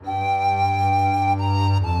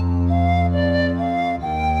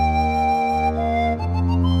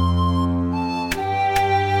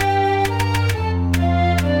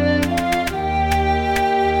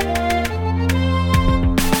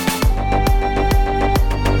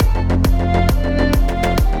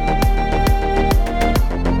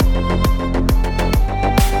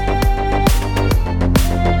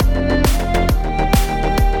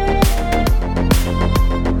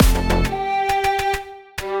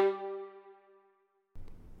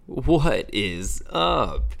What is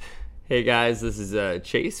up? Hey guys, this is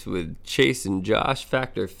Chase with Chase and Josh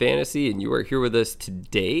Factor Fantasy, and you are here with us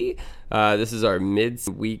today. This is our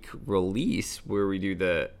mid-week release where we do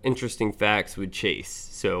the interesting facts with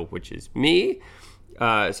Chase, which is me.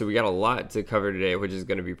 So we got a lot to cover today, which is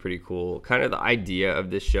going to be pretty cool. Kind of the idea of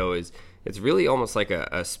this show is it's really almost like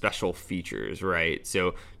a special features, right?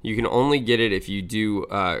 So you can only get it if you do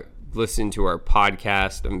listen to our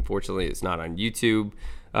podcast. Unfortunately, it's not on YouTube.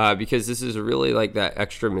 Because this is really like that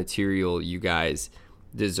extra material you guys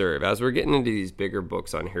deserve. As we're getting into these bigger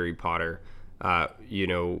books on Harry Potter,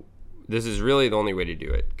 this is really the only way to do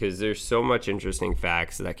it because there's so much interesting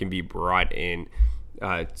facts that can be brought in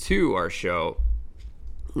to our show.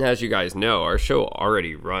 Now, as you guys know, our show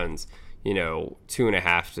already runs,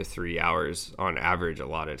 2.5 to 3 hours on average a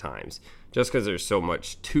lot of times, just because there's so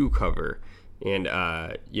much to cover and,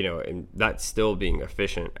 and that's still being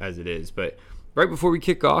efficient as it is. But right before we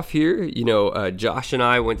kick off here, Josh and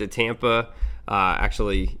I went to Tampa,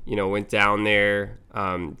 went down there,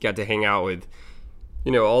 got to hang out with,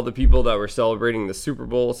 all the people that were celebrating the Super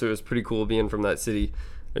Bowl. So it was pretty cool being from that city.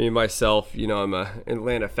 I mean, myself, I'm a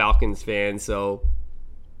Atlanta Falcons fan, so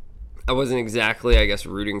I wasn't exactly,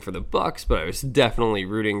 rooting for the Bucs, but I was definitely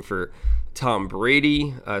rooting for Tom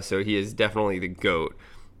Brady. So he is definitely the GOAT.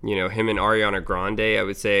 Him and Ariana Grande, I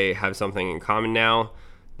would say, have something in common now.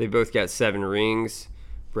 They both got 7 rings.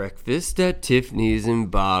 Breakfast at Tiffany's and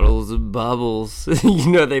bottles of bubbles.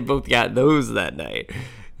 They both got those that night.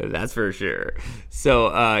 That's for sure. So,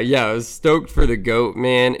 I was stoked for the GOAT,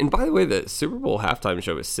 man. And by the way, the Super Bowl halftime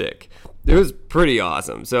show was sick. It was pretty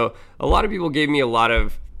awesome. So, a lot of people gave me a lot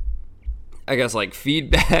of,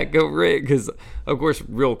 feedback over it. Because, of course,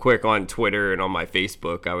 real quick on Twitter and on my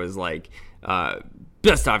Facebook, I was like,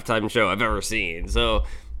 best halftime show I've ever seen. So,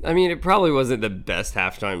 I mean, it probably wasn't the best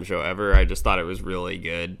halftime show ever. I just thought it was really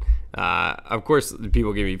good. Of course,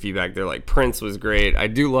 people give me feedback. They're like, Prince was great. I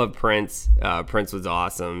do love Prince. Prince was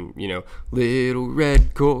awesome. Little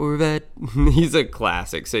Red Corvette. He's a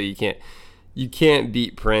classic, so you can't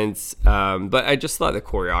beat Prince. But I just thought the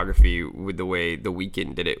choreography with the way The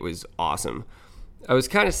Weeknd did it was awesome. I was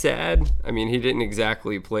kind of sad. I mean, he didn't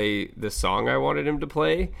exactly play the song I wanted him to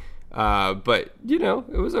play. But,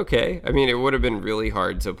 it was okay. I mean, it would have been really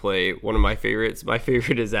hard to play one of my favorites. My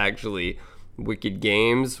favorite is actually Wicked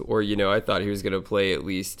Games, or, I thought he was going to play at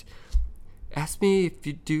least, ask me if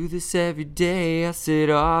you do this every day. I said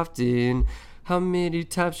often, how many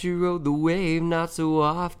times you rode the wave, not so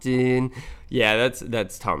often. Yeah,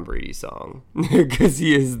 that's Tom Brady's song, because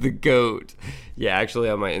he is the GOAT. Yeah, actually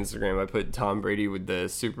on my Instagram, I put Tom Brady with the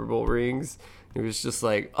Super Bowl rings. It was just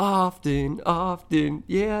like, often,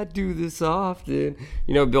 yeah, I do this often.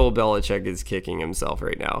 Bill Belichick is kicking himself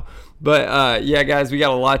right now. But, guys, we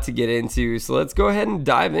got a lot to get into. So let's go ahead and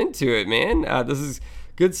dive into it, man. This is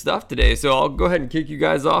good stuff today. So I'll go ahead and kick you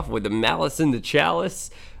guys off with the Malice in the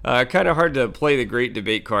Chalice. Kind of hard to play the great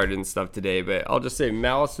debate card and stuff today, but I'll just say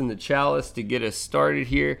Malice in the Chalice to get us started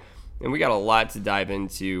here. And we got a lot to dive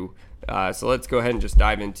into. So let's go ahead and just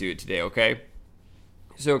dive into it today, okay?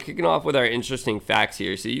 So kicking off with our interesting facts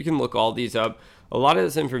here. So you can look all these up. A lot of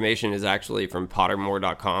this information is actually from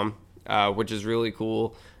Pottermore.com, which is really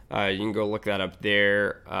cool. You can go look that up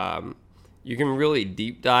there. You can really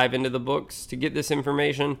deep dive into the books to get this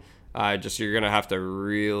information. Just you're going to have to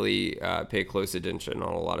really pay close attention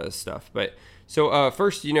on a lot of this stuff. But so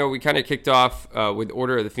first, we kind of kicked off with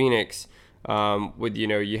Order of the Phoenix. With,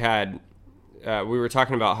 you had, we were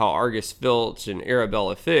talking about how Argus Filch and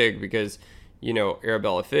Arabella Fig, because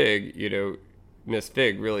Arabella Fig, Miss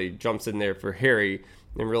Fig really jumps in there for Harry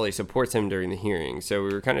and really supports him during the hearing. So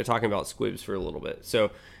we were kind of talking about squibs for a little bit.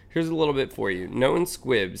 So here's a little bit for you. Known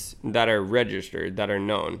squibs that are registered, that are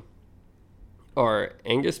known, are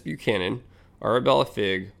Angus Buchanan, Arabella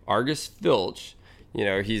Fig, Argus Filch.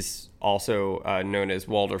 He's also known as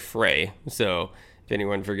Walder Frey. So if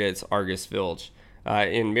anyone forgets Argus Filch.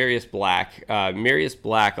 In Marius Black. Marius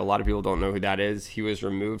Black, a lot of people don't know who that is. He was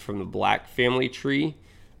removed from the Black family tree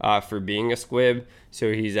for being a squib,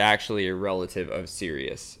 so he's actually a relative of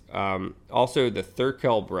Sirius. Also, the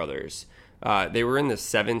Thurkel brothers. They were in the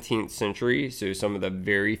 17th century, so some of the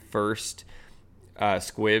very first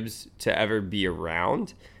squibs to ever be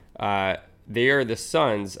around. They are the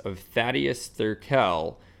sons of Thaddeus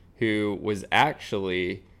Thurkel, who was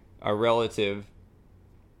actually a relative,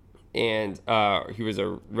 and he was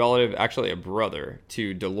a relative, actually a brother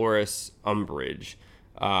to Dolores Umbridge.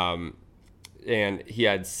 And he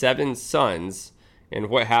had 7 sons, and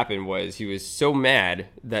what happened was he was so mad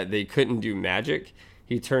that they couldn't do magic,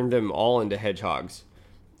 he turned them all into hedgehogs.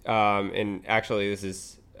 And actually this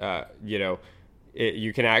is,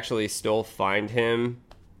 you can actually still find him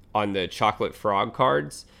on the Chocolate Frog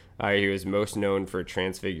cards. He was most known for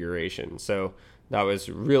Transfiguration. So that was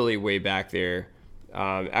really way back there.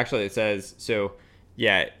 Actually, it says, so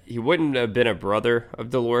yeah, he wouldn't have been a brother of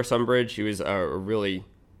Dolores Umbridge. He was a really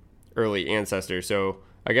early ancestor. So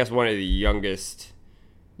I guess one of the youngest.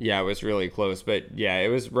 Yeah, it was really close. But yeah, it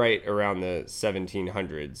was right around the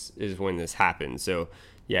 1700s is when this happened. So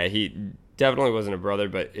yeah, he definitely wasn't a brother,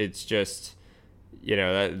 but it's just,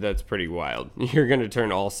 that's pretty wild. You're going to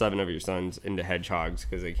turn all 7 of your sons into hedgehogs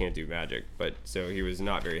because they can't do magic. But so he was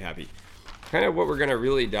not very happy. Kind of what we're going to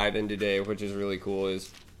really dive in today, which is really cool,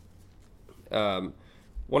 is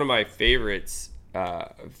one of my favorites,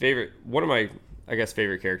 one of my, I guess,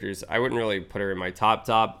 favorite characters. I wouldn't really put her in my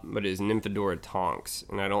top, but is Nymphadora Tonks.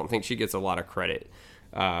 And I don't think she gets a lot of credit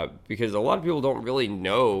because a lot of people don't really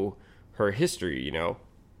know her history,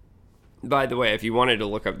 By the way, if you wanted to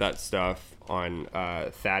look up that stuff on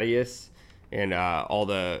Thaddeus and all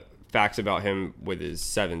the facts about him with his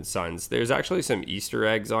 7 sons, there's actually some Easter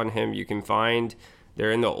eggs on him you can find.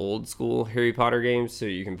 They're in the old school Harry Potter games, so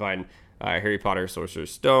you can find Harry Potter,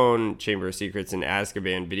 Sorcerer's Stone, Chamber of Secrets, and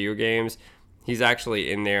Azkaban video games. He's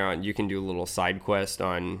actually in there. You can do a little side quest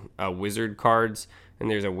on wizard cards, and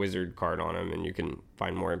there's a wizard card on him, and you can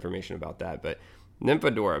find more information about that. But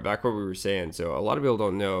Nymphadora, back what we were saying, so a lot of people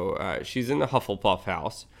don't know, she's in the Hufflepuff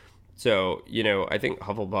house. So, I think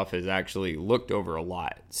Hufflepuff has actually looked over a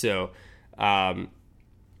lot. So,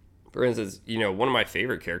 for instance, one of my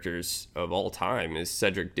favorite characters of all time is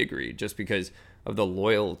Cedric Diggory, just because of the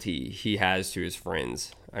loyalty he has to his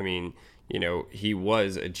friends. I mean, he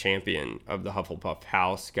was a champion of the Hufflepuff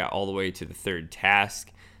house, got all the way to the 3rd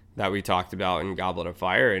task that we talked about in Goblet of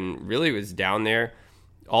Fire, and really was down there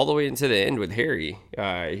all the way into the end with Harry.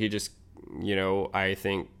 He just, I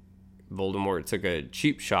think Voldemort took a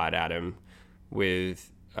cheap shot at him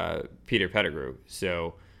with Peter Pettigrew.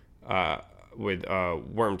 So, with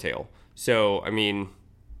Wormtail. So, I mean,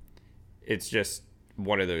 it's just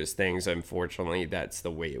one of those things. Unfortunately, that's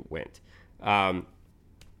the way it went. So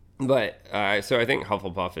I think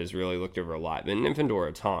Hufflepuff is really looked over a lot. Then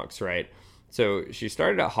Nymphadora Tonks, right? So she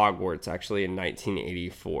started at Hogwarts actually in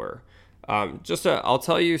 1984. I'll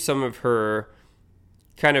tell you some of her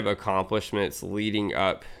kind of accomplishments leading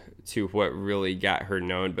up to what really got her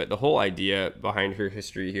known. But the whole idea behind her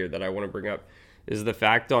history here that I want to bring up is the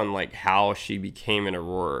fact on like how she became an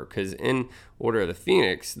Auror. Because in Order of the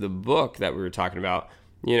Phoenix, the book that we were talking about,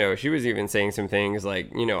 she was even saying some things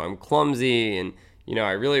like, I'm clumsy and,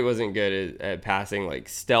 I really wasn't good at passing like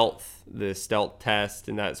the stealth test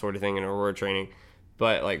and that sort of thing in Auror training.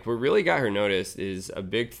 But like what really got her noticed is a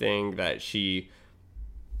big thing that she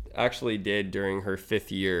actually did during her 5th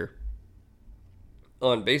year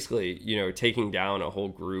on basically, taking down a whole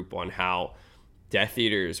group on how Death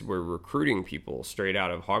Eaters were recruiting people straight out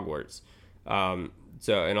of Hogwarts. And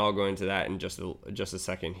I'll go into that in just a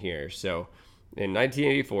second here. So in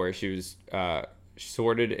 1984, she was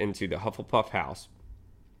sorted into the Hufflepuff house.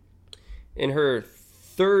 In her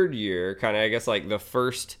 3rd year, kind of, I guess, like the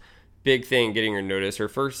first big thing getting her notice, her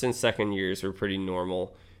 1st and 2nd years were pretty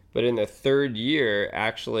normal. But in the 3rd year,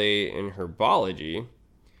 actually, in herbology,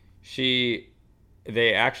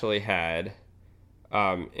 they actually had,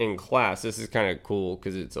 in class, this is kind of cool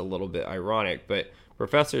because it's a little bit ironic, but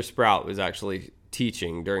Professor Sprout was actually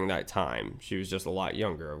teaching during that time. She was just a lot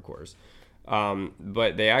younger, of course.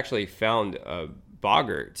 But they actually found a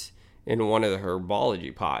boggart in one of the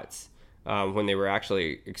herbology pots when they were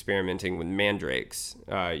actually experimenting with mandrakes.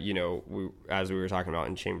 As we were talking about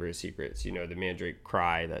in Chamber of Secrets, the mandrake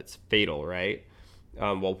cry that's fatal, right?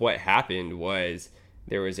 Well, what happened was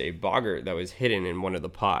there was a boggart that was hidden in one of the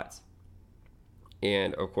pots.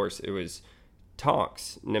 And, of course, it was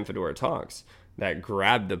Tonks, Nymphadora Tonks, that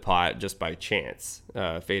grabbed the pot just by chance,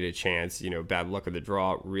 fated chance, bad luck of the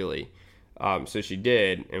draw, really. So she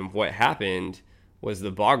did, and what happened was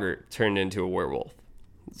the boggart turned into a werewolf.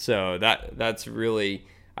 So that's really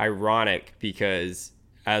ironic because,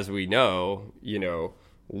 as we know,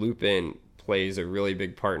 Lupin plays a really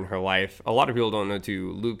big part in her life. A lot of people don't know,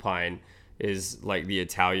 too, lupine is like the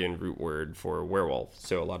Italian root word for werewolf.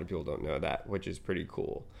 So a lot of people don't know that, which is pretty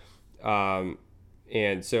cool.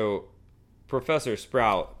 And so Professor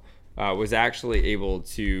Sprout was actually able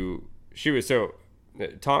to,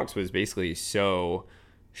 Tonks was basically so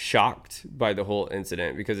shocked by the whole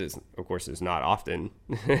incident because it's not often,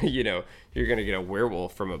 you're going to get a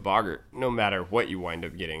werewolf from a boggart, no matter what you wind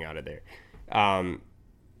up getting out of there.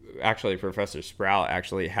 Actually, Professor Sprout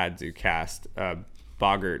actually had to cast a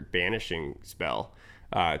boggart banishing spell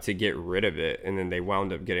to get rid of it, and then they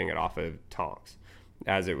wound up getting it off of Tonks.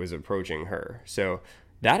 as it was approaching her. So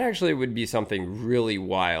that actually would be something really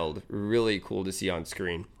wild, really cool to see on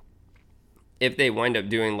screen. If they wind up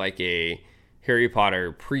doing like a Harry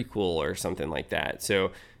Potter prequel or something like that.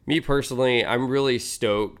 So me personally, I'm really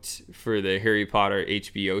stoked for the Harry Potter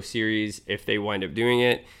HBO series if they wind up doing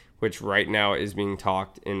it, which right now is being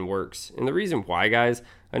talked in works. And the reason why, guys,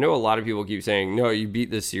 I know a lot of people keep saying, no, you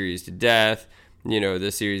beat this series to death.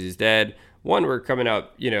 This series is dead. One, we're coming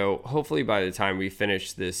up, hopefully by the time we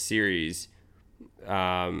finish this series,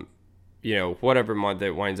 whatever month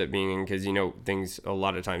it winds up being in, because, things a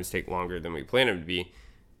lot of times take longer than we plan them to be.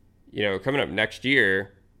 Coming up next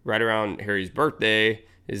year, right around Harry's birthday,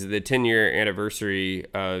 is the 10-year anniversary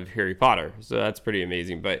of Harry Potter. So that's pretty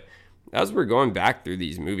amazing. But as we're going back through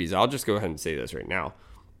these movies, I'll just go ahead and say this right now.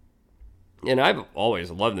 And I've always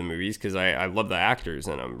loved the movies because I love the actors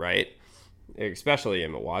in them, right? Especially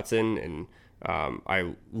Emma Watson. And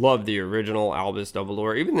I love the original Albus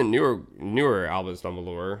Dumbledore. Even the newer Albus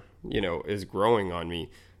Dumbledore, is growing on me.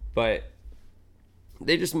 But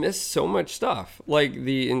they just miss so much stuff. Like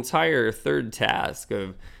the entire third task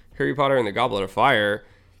of Harry Potter and the Goblet of Fire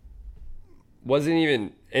wasn't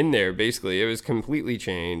even in there, basically. It was completely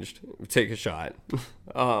changed. Take a shot.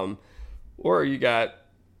 Or you got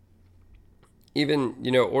even,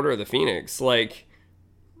 Order of the Phoenix. Like,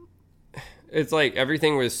 it's like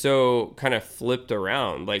everything was so kind of flipped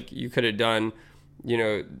around. Like, you could have done,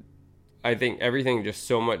 I think everything just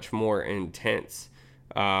so much more intense.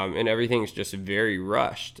 And everything's just very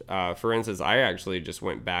rushed. For instance, I actually just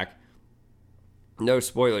went back, no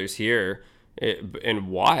spoilers here, and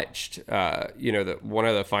watched, one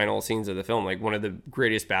of the final scenes of the film, like one of the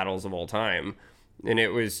greatest battles of all time. And it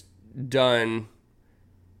was done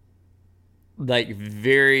like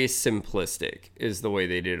very simplistic is the way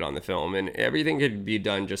they did it on the film. And everything could be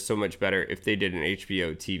done just so much better if they did an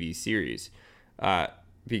HBO TV series,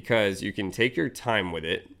 because you can take your time with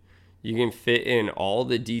it. You can fit in all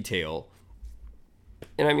the detail.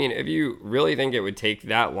 And I mean, if you really think it would take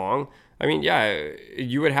that long, I mean, yeah,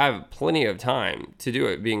 you would have plenty of time to do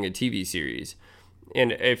it being a TV series.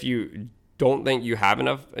 And if you don't think you have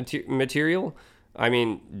enough material, I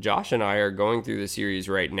mean, Josh and I are going through the series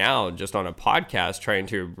right now just on a podcast, trying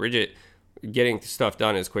to abridge it, getting stuff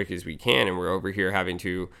done as quick as we can. And we're over here having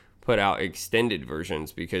to put out extended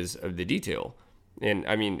versions because of the detail. And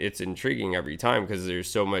I mean, it's intriguing every time because there's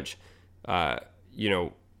so much,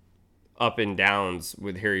 up and downs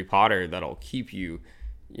with Harry Potter that'll keep you,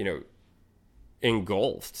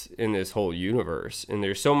 engulfed in this whole universe. And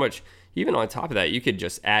there's so much, even on top of that, you could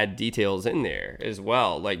just add details in there as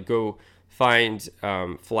well. Like go find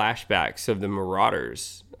flashbacks of the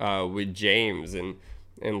Marauders with James and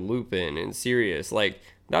Lupin and Sirius. Like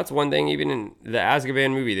that's one thing, even in the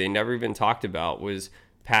Azkaban movie, they never even talked about was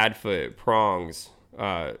Padfoot, Prongs,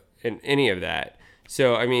 and any of that.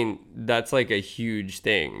 So, I mean, that's like a huge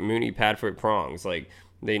thing. Moony, Padfoot, Prongs. Like,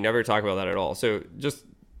 they never talk about that at all. So, just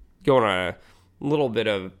going on a little bit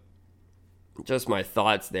of just my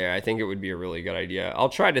thoughts there, I think it would be a really good idea. I'll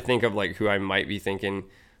try to think of, like, who I might be thinking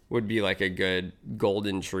would be, like, a good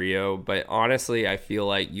golden trio. But honestly, I feel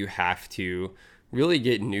like you have to really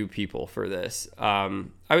get new people for this. I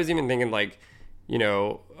was even thinking, like,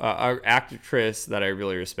 an actress that I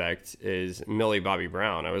really respect is Millie Bobby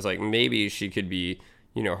Brown. I was like, maybe she could be,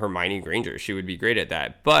 Hermione Granger. She would be great at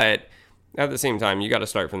that. But at the same time, you got to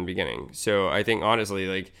start from the beginning. So I think, honestly,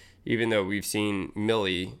 like, even though we've seen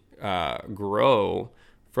Millie grow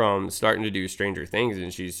from starting to do Stranger Things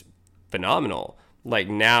and she's phenomenal, like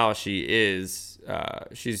now she is,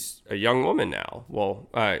 she's a young woman now. Well,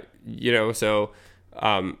 so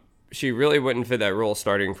she really wouldn't fit that role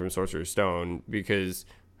starting from Sorcerer's Stone because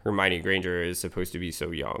Hermione Granger is supposed to be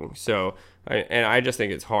so young. So, I just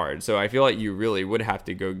think it's hard. So I feel like you really would have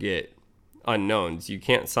to go get unknowns. You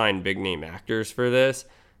can't sign big name actors for this.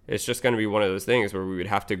 It's just going to be one of those things where we would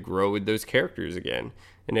have to grow with those characters again.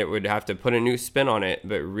 And it would have to put a new spin on it,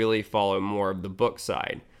 but really follow more of the book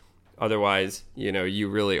side. Otherwise, you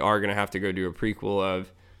really are going to have to go do a prequel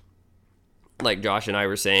of, like Josh and I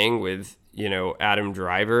were saying, with Adam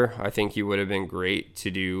Driver. I think he would have been great to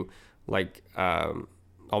do like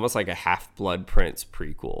almost like a Half-Blood Prince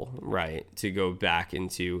prequel, right? To go back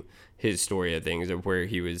into his story of things, of where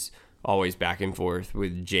he was always back and forth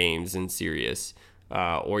with James and Sirius.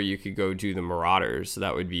 Or you could go do the Marauders. So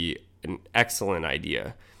that would be an excellent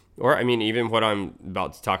idea. Or, I mean, even what I'm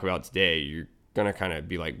about to talk about today, you're going to kind of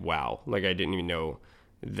be like, wow, like I didn't even know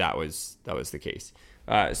that was the case.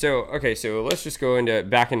 So let's just go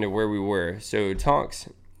back into where we were. So Tonks,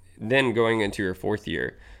 then going into her fourth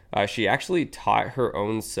year, she actually taught her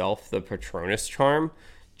own self the Patronus charm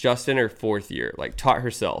just in her 4th year, like taught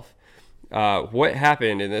herself. What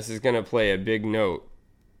happened, and this is going to play a big note,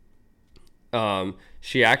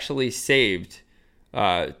 she actually saved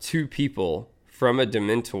 2 people from a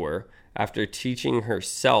Dementor after teaching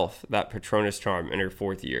herself that Patronus charm in her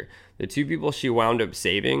 4th year. The 2 people she wound up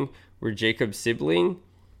saving were Jacob Sibling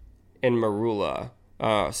and Marula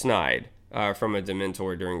Snide from a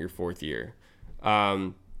Dementor during your 4th year.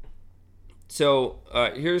 So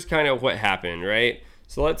here's kind of what happened, right?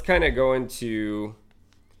 So let's kind of go into...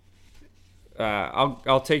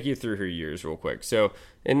 I'll take you through her years real quick. So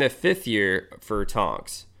in the 5th year for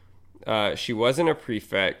Tonks, she wasn't a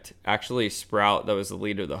prefect. Actually, Sprout, that was the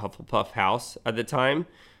leader of the Hufflepuff house at the time,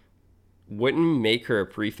 wouldn't make her a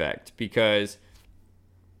prefect because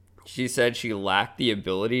she said she lacked the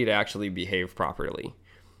ability to actually behave properly.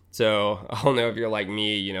 So I don't know if you're like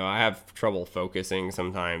me, I have trouble focusing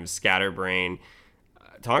sometimes, scatterbrain.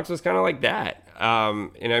 Tonks was kind of like that.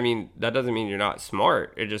 And I mean, that doesn't mean you're not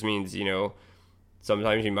smart. It just means,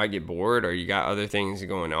 sometimes you might get bored or you got other things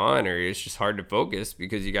going on or it's just hard to focus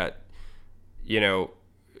because you got,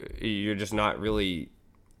 you're just not really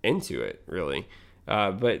into it, really.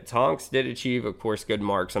 But Tonks did achieve, of course, good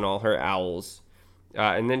marks on all her owls.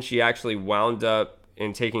 And then she actually wound up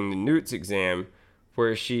in taking the Newt's exam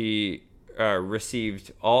where she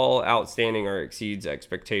received all outstanding or exceeds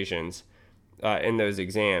expectations in those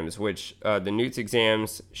exams, which the Newt's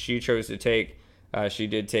exams she chose to take. She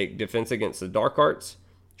did take Defense Against the Dark Arts,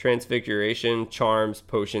 Transfiguration, Charms,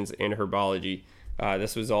 Potions, and Herbology.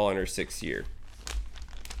 This was all in her 6th year.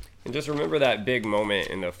 And just remember that big moment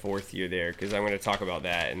in the 4th year there, because I'm going to talk about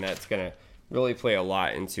that, and that's going to really play a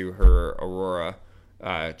lot into her Aurora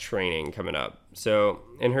training coming up. So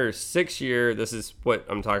in her 6th year, this is what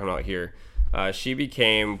I'm talking about here. She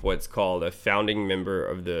became what's called a founding member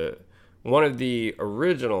of one of the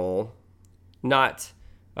original, not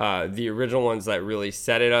the original ones that really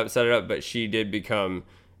set it up, but she did become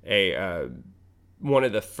one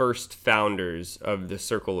of the first founders of the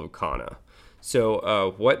Circle of Kana.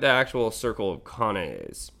 So what the actual Circle of Kana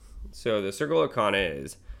is. So the Circle of Kana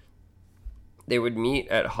is, they would meet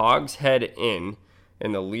at Hog's Head Inn,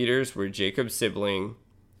 and the leaders were Jacob Sibling,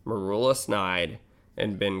 Marula Snide,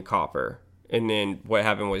 and Ben Copper. And then what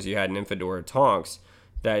happened was you had Nymphadora Tonks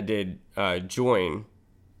that did join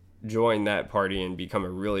that party and become a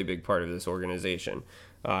really big part of this organization.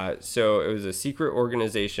 So it was a secret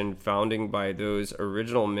organization founding by those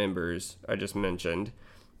original members I just mentioned.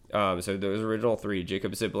 So those original 3,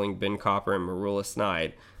 Jacob Sibling, Ben Copper, and Marula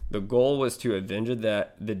Snide. The goal was to avenge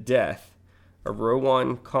the death of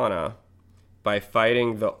Rowan Kana by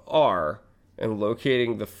fighting the R and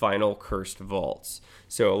locating the final cursed vaults.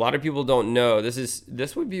 So a lot of people don't know,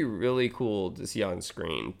 this would be really cool to see on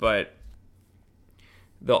screen, but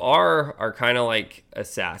the R are kind of like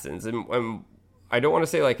assassins. And I don't want to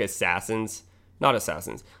say like assassins, not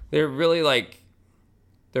assassins. They're really like,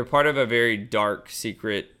 they're part of a very dark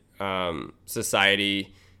secret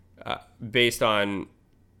society based on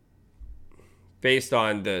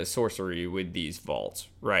the sorcery with these vaults,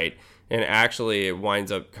 right? And actually it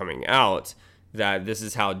winds up coming out that this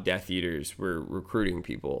is how Death Eaters were recruiting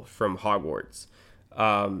people from Hogwarts.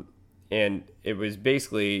 And it was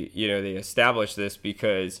basically, they established this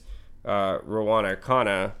because Rowan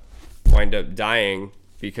Kana wind up dying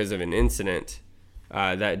because of an incident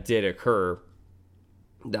that did occur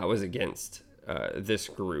that was against this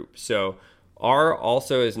group. So R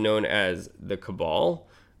also is known as the Cabal.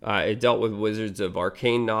 It dealt with wizards of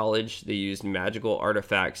arcane knowledge. They used magical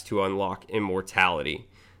artifacts to unlock immortality.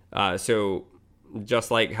 So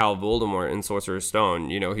just like how Voldemort in Sorcerer's Stone,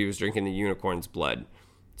 he was drinking the unicorn's blood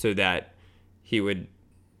so that he would,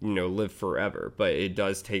 live forever. But it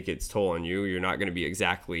does take its toll on you. You're not going to be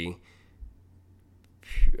exactly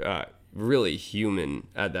really human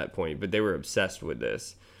at that point. But they were obsessed with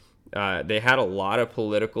this. They had a lot of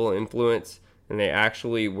political influence, and they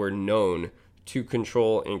actually were known to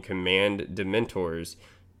control and command Dementors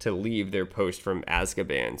to leave their post from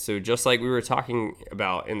Azkaban. So just like we were talking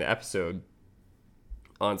about in the episode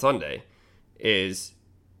on Sunday, is,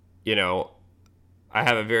 I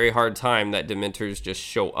have a very hard time that Dementors just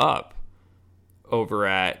show up over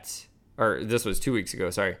at, or this was 2 weeks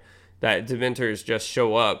ago, sorry, that Dementors just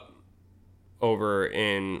show up over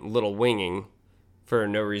in Little Winging for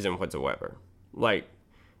no reason whatsoever.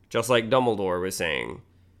 Just like Dumbledore was saying.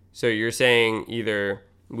 So you're saying either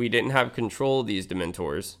we didn't have control of these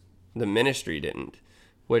Dementors, the Ministry didn't,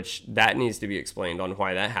 which that needs to be explained on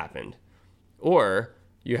why that happened. Or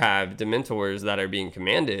you have Dementors that are being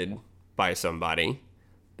commanded by somebody,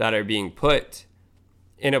 that are being put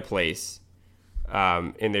in a place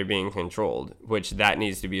and they're being controlled, which that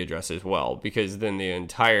needs to be addressed as well, because then the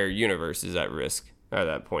entire universe is at risk at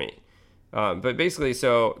that point. But basically,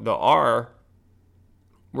 so the R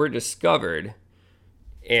were discovered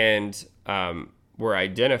and were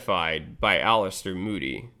identified by Aleister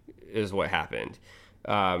Moody, is what happened.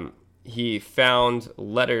 He found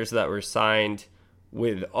letters that were signed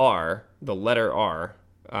with R, the letter R,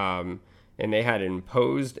 and they had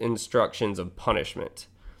imposed instructions of punishment.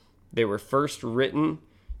 They were first written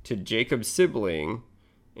to Jacob Sibling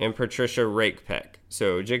and Patricia Rakepeck.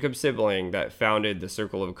 So Jacob Sibling, that founded the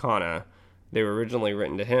Circle of Kana, they were originally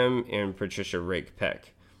written to him and Patricia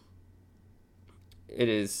Rakepeck. It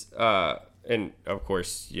is, and of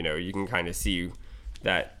course, you can kind of see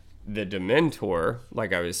that the Dementor,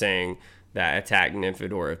 like I was saying, that attacked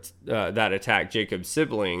Nymphadora, that attacked Jacob's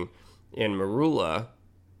sibling in Marula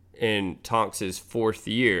in Tonks's 4th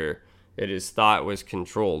year, it is thought was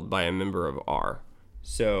controlled by a member of R.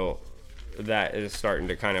 So that is starting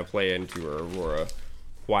to kind of play into Aurora,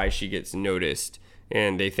 why she gets noticed,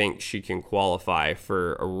 and they think she can qualify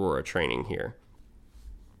for Aurora training here.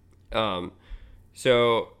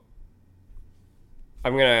 So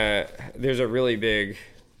there's a really big,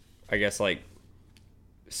 I guess, like,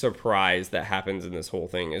 surprise that happens in this whole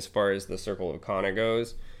thing as far as the Circle of Kana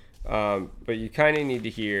goes. But you kind of need to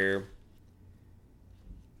hear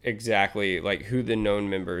exactly like who the known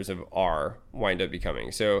members of R wind up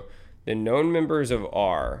becoming. So the known members of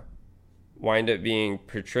R wind up being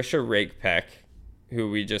Patricia Rakepeck, who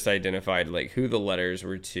we just identified like who the letters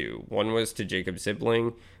were to. One was to Jacob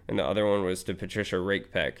Sibling and the other one was to Patricia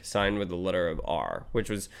Rakepeck, signed with the letter of R, which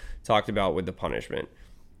was talked about with the punishment.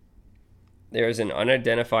 There's an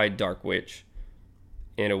unidentified dark witch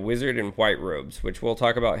and a wizard in white robes, which we'll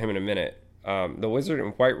talk about him in a minute. The wizard in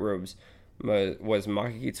white robes was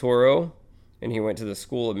Makitoro, and he went to the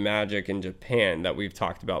School of Magic in Japan that we've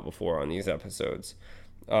talked about before on these episodes.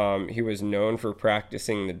 He was known for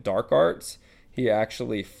practicing the dark arts. He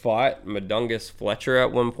actually fought Mundungus Fletcher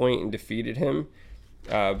at one point and defeated him.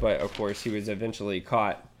 But of course, he was eventually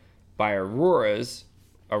caught by Auroras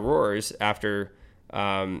after,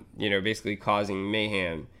 basically causing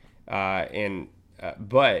mayhem.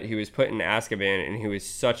 But he was put in Azkaban, and he was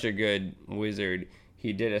such a good wizard.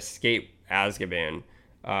 He did escape Azkaban,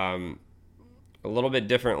 a little bit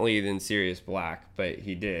differently than Sirius Black, but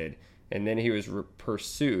he did. And then he was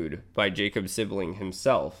pursued by Jacob Sibling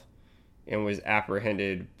himself and was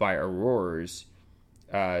apprehended by Auroras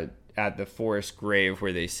at the forest grave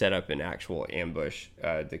where they set up an actual ambush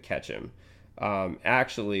to catch him.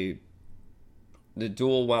 Actually, the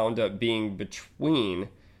duel wound up being between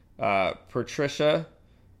Patricia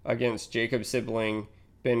against Jacob Sibling,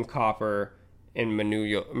 Ben Copper, and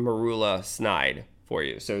Marula Snide for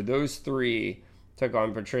you. So those three took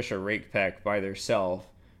on Patricia Rakepeck by themselves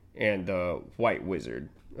and the White Wizard.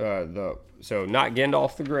 So not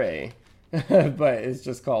Gandalf the Grey, but it's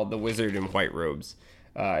just called the Wizard in White Robes.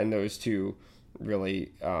 And those two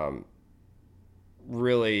really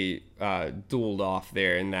dueled off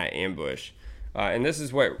there in that ambush. And this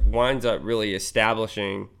is what winds up really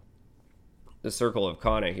establishing the Circle of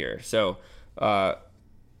Kana here. So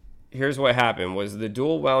here's what happened was the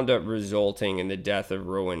duel wound up resulting in the death of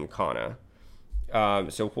Rowan Kana.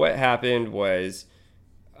 So what happened was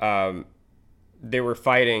they were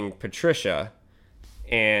fighting Patricia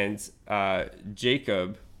and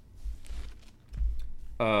Jacob.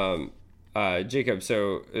 Jacob.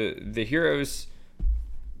 So the heroes.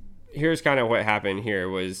 Here's kind of what happened here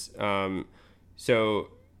was so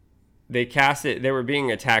they cast it. They were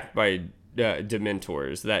being attacked by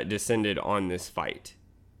Dementors that descended on this fight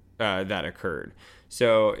that occurred.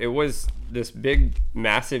 So it was this big,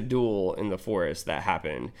 massive duel in the forest that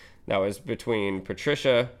happened. That was between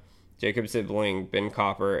Patricia, Jacob Sibling, Ben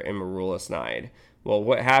Copper, and Marula Snide. Well,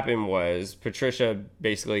 what happened was Patricia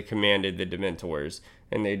basically commanded the Dementors,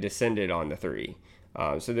 and they descended on the three.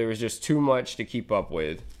 So there was just too much to keep up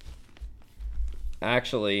with.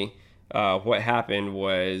 Actually, what happened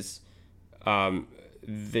was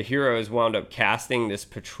the heroes wound up casting this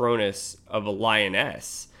Patronus of a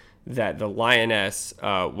lioness, that the lioness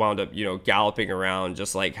wound up, galloping around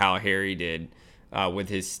just like how Harry did with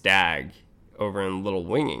his stag over in Little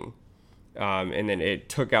Winging. And then it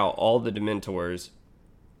took out all the Dementors,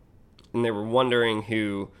 and they were wondering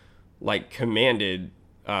who, commanded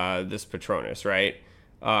this Patronus, right?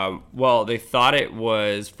 Well, they thought it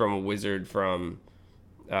was from a wizard from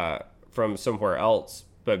somewhere else,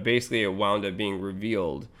 but basically it wound up being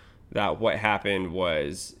revealed that what happened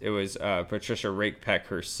was it was Patricia Rakepeck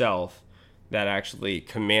herself that actually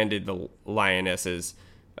commanded the lionesses,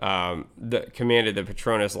 commanded the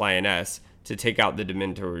Patronus lioness to take out the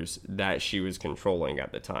Dementors that she was controlling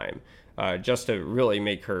at the time, just to really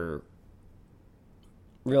make her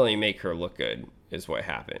look good is what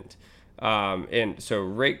happened. And so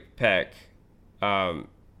Rakepek,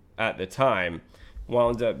 at the time,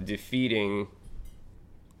 wound up defeating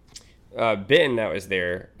Ben that was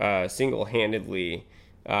there single-handedly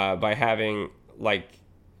by having, like,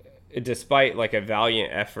 despite like a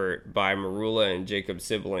valiant effort by Marula and Jacob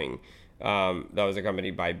Sibling, that was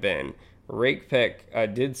accompanied by Ben.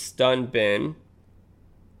 Rakepek did stun Ben,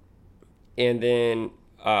 and then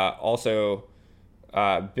also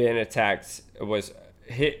Ben was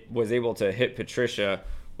able to hit Patricia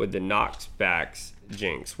with the knocked backs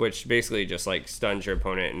Jinx, which basically just like stuns your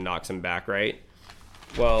opponent and knocks him back, right?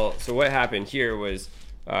 Well, so what happened here was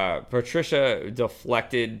Patricia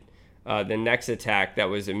deflected the next attack that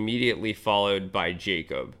was immediately followed by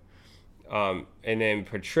Jacob. And then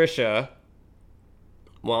Patricia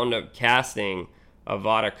wound up casting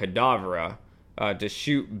Avada Kedavra to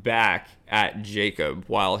shoot back at Jacob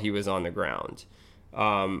while he was on the ground.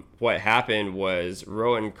 What happened was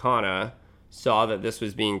Rowan Kana saw that this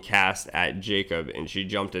was being cast at Jacob, and she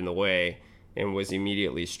jumped in the way and was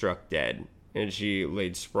immediately struck dead. And she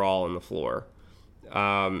laid sprawl on the floor.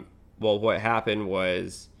 Well, what happened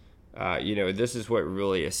was, this is what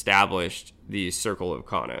really established the Circle of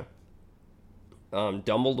Kana. Albus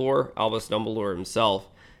Dumbledore himself,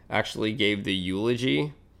 actually gave the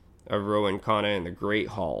eulogy of Rowan Kana in the Great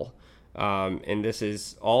Hall. And this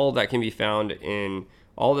is all that can be found in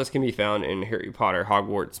Harry Potter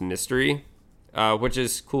Hogwarts Mystery, which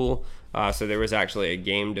is cool. So there was actually a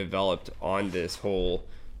game developed on this whole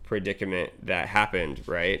predicament that happened,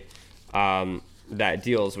 right? That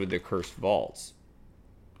deals with the cursed vaults.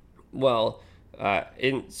 Well,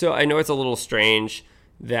 so I know it's a little strange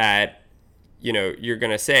that, you're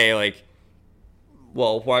going to say, like,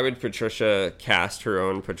 well, why would Patricia cast her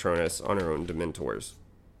own Patronus on her own Dementors?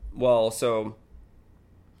 Well, so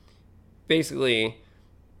basically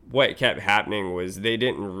what kept happening was they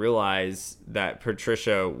didn't realize that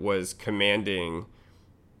Patricia was commanding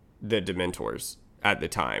the Dementors at the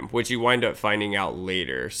time, which you wind up finding out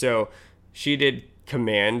later. So she did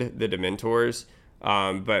command the Dementors,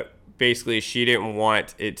 but basically she didn't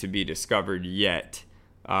want it to be discovered yet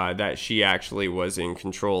that she actually was in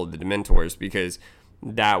control of the Dementors, because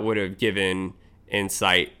that would have given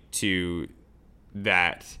insight to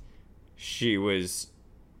that it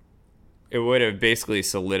would have basically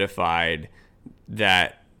solidified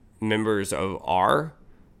that members of R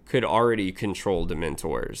could already control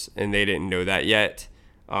Dementors, and they didn't know that yet.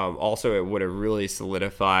 Also, it would have really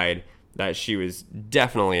solidified that she was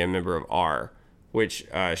definitely a member of R, which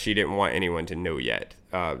she didn't want anyone to know yet.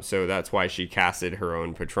 So that's why she casted her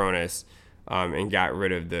own Patronus and got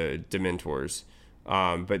rid of the Dementors.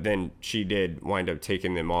 But then she did wind up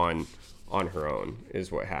taking them on her own,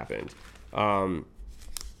 is what happened.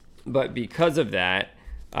 But because of that,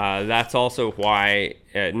 that's also why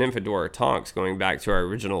Nymphadora Tonks, going back to our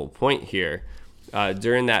original point here,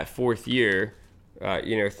 during that fourth year,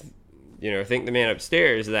 thank the man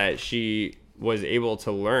upstairs that she was able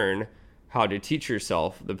to learn how to teach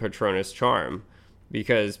herself the Patronus charm,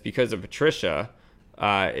 because of Patricia,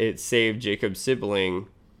 it saved Jacob Sibling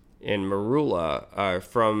and Marula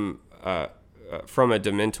from a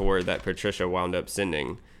Dementor that Patricia wound up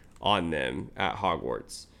sending on them at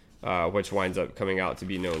Hogwarts, which winds up coming out to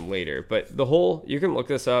be known later. But you can look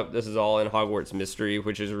this up. This is all in Hogwarts Mystery,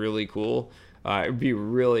 which is really cool. It would be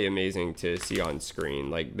really amazing to see on screen.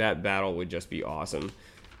 Like, that battle would just be awesome,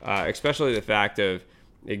 especially the fact of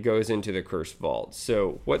it goes into the Cursed Vaults.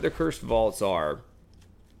 So what the Cursed Vaults are,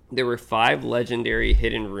 there were 5 legendary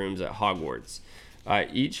hidden rooms at Hogwarts.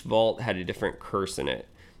 Each vault had a different curse in it.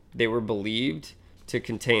 They were believed to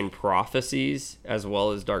contain prophecies as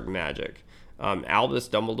well as dark magic. Albus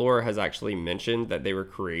Dumbledore has actually mentioned that they were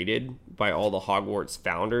created by all the Hogwarts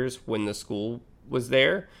founders when the school was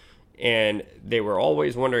there. And they were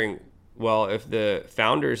always wondering, well, if the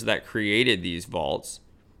founders that created these vaults,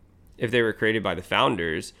 if they were created by the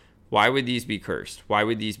founders, why would these be cursed? Why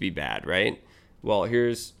would these be bad, right? Well,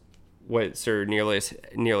 here's what Sir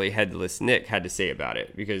Nearly Headless Nick had to say about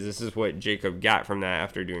it, because this is what Jacob got from that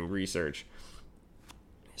after doing research.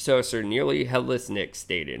 So Sir Nearly Headless Nick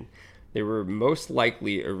stated, they were most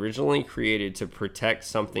likely originally created to protect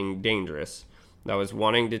something dangerous that was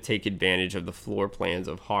wanting to take advantage of the floor plans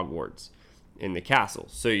of Hogwarts in the castle.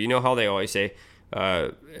 So you know how they always say,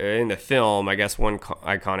 in the film, I guess one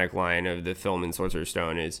iconic line of the film in Sorcerer's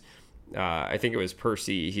Stone is, I think it was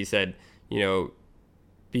Percy, he said,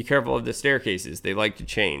 be careful of the staircases. They like to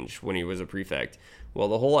change, when he was a prefect. Well,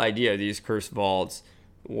 the whole idea of these cursed vaults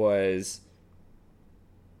was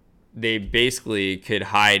they basically could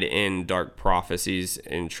hide in dark prophecies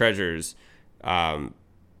and treasures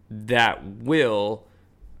that will,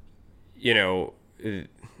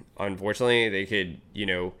 unfortunately, they could,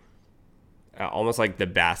 almost like the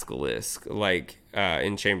basilisk, like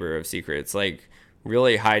in Chamber of Secrets, like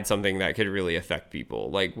really hide something that could really affect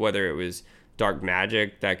people, like whether it was dark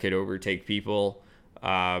magic that could overtake people,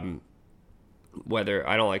 whether,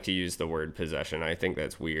 I don't like to use the word possession, I think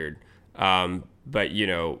that's weird, but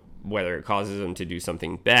whether it causes them to do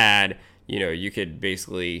something bad, you could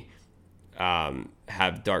basically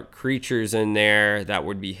have dark creatures in there that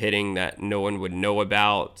would be hitting that no one would know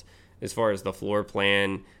about, as far as the floor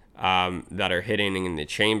plan, that are hitting in the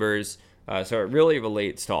chambers. So it really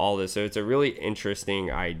relates to all this. So it's a really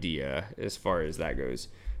interesting idea as far as that goes.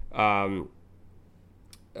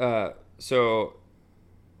 So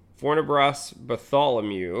Fornibras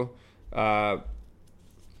Bartholomew,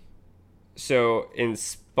 so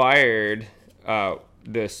inspired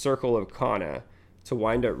the Circle of Kana to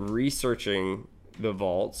wind up researching the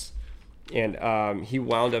vaults, and he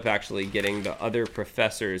wound up actually getting the other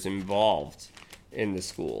professors involved in the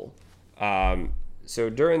school. So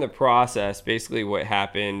during the process, basically what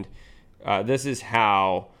happened, this is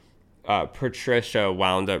how Patricia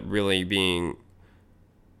wound up really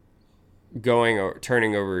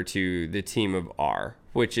turning over to the team of R,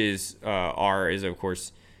 which is R is, of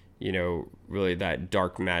course, really that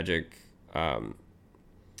dark magic.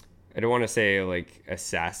 I don't want to say like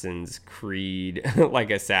Assassin's Creed, like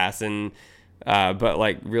assassin, but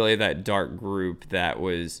like really that dark group that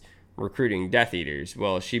was recruiting Death Eaters.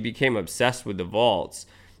 Well, she became obsessed with the vaults,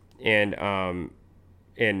 and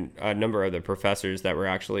a number of the professors that were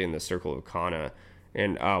actually in the Circle of Kana.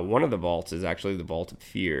 And one of the vaults is actually the Vault of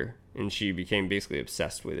Fear, and she became basically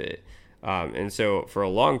obsessed with it. And so for a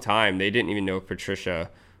long time, they didn't even know Patricia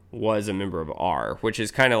was a member of R, which is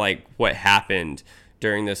kind of like what happened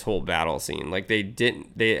during this whole battle scene. Like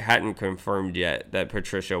they hadn't confirmed yet that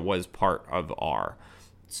Patricia was part of R.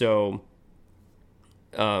 So,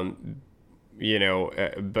 but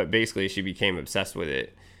basically she became obsessed with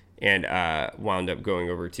it and wound up going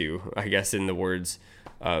over to, I guess in the words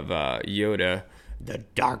of Yoda, the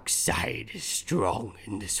dark side is strong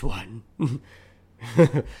in this one.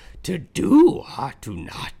 To do or to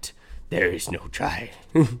not, there is no try.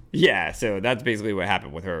 Yeah, so that's basically what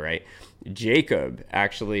happened with her, right? Jacob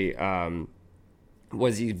actually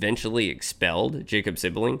was eventually expelled, Jacob's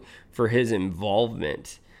sibling, for his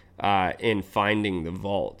involvement in finding the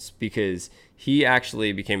vaults, because he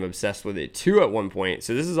actually became obsessed with it too at one point.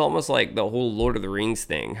 So this is almost like the whole Lord of the Rings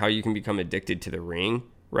thing, how you can become addicted to the ring,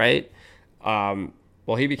 right?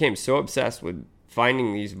 Well, he became so obsessed with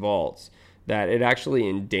finding these vaults that it actually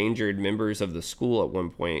endangered members of the school at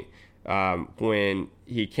one point, when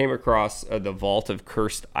he came across the Vault of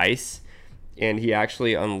Cursed Ice, and he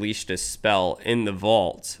actually unleashed a spell in the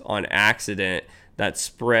vault on accident that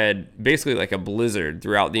spread basically like a blizzard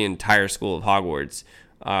throughout the entire school of Hogwarts.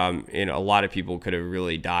 And a lot of people could have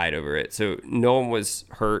really died over it. So no one was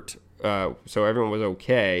hurt, so everyone was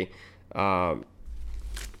okay. And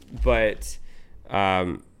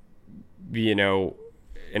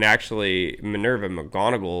actually Minerva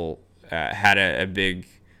McGonagall had a big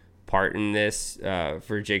part in this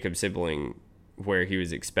for Jacob's sibling, where he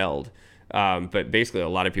was expelled. But basically a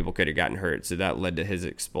lot of people could have gotten hurt, so that led to his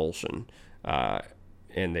expulsion,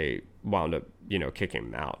 and they wound up, kicking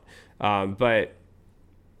him out. But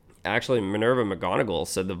actually Minerva McGonagall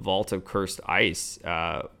said the Vault of Cursed Ice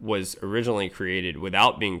was originally created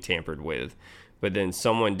without being tampered with, but then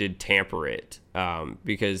someone did tamper it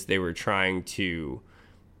because they were trying to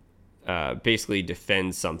basically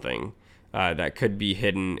defend something that could be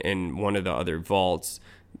hidden in one of the other vaults,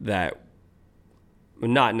 that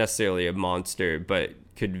not necessarily a monster, but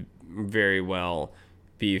could very well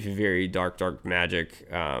be very dark magic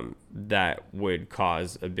that would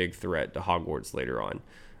cause a big threat to Hogwarts later on.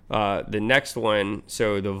 The next one,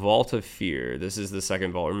 so the Vault of Fear. This is the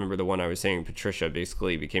second vault. Remember the one I was saying Patricia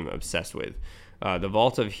basically became obsessed with. The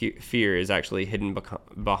Vault of Fear is actually hidden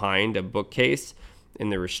behind a bookcase in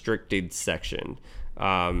the restricted section.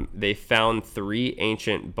 They found 3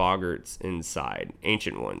 ancient boggarts inside,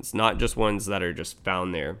 ancient ones, not just ones that are just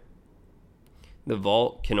found there. The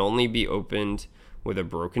vault can only be opened with a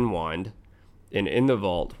broken wand, and in the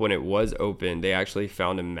vault, when it was opened, they actually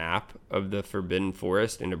found a map of the Forbidden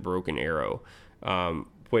Forest and a broken arrow,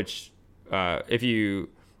 which if you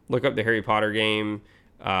look up the Harry Potter game,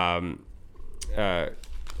 I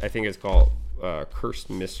think it's called Cursed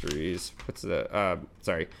Mysteries. What's the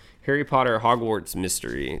sorry, Harry Potter Hogwarts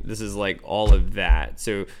Mystery. This is like all of that.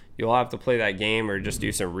 So you'll have to play that game or just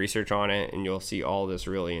do some research on it, and you'll see all this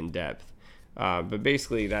really in depth. But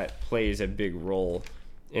basically, that plays a big role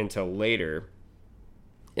into later.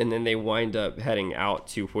 And then they wind up heading out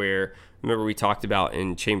to where, remember we talked about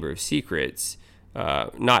in Chamber of Secrets,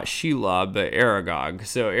 not Sheila, but Aragog.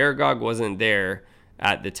 So Aragog wasn't there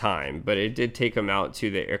at the time, but it did take them out to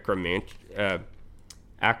the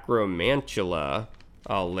Acromantula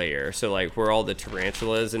layer. So like where all the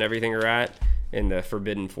tarantulas and everything are at in the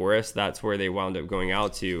Forbidden Forest, that's where they wound up going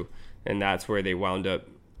out to, and that's where they wound up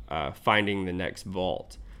finding the next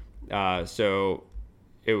vault. So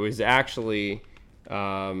it was actually,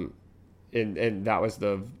 and that was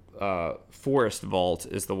the Forest Vault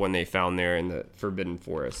is the one they found there in the Forbidden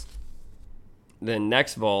Forest. The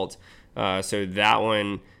next vault, so that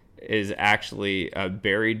one is actually a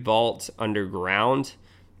buried vault underground,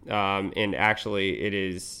 and actually it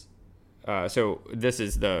is. So this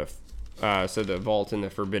is the vault in the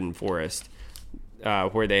Forbidden Forest,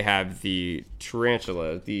 where they have the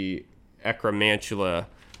tarantula, the Acromantula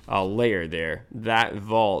layer there. That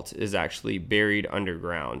vault is actually buried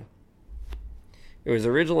underground. It was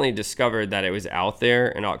originally discovered that it was out there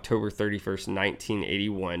in October 31st,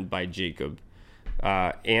 1981 by Jacob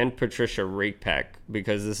and Patricia Rakepeck,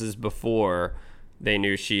 because this is before they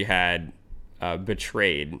knew she had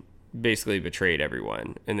basically betrayed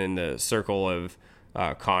everyone. And then the Circle of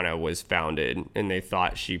Kana was founded, and they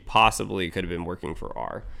thought she possibly could have been working for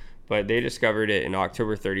R. But they discovered it in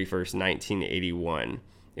October 31st, 1981.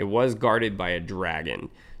 It was guarded by a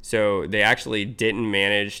dragon. So they actually didn't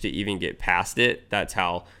manage to even get past it. That's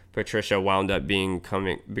how Patricia wound up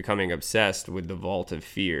becoming obsessed with the Vault of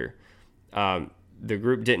Fear. The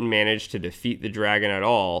group didn't manage to defeat the dragon at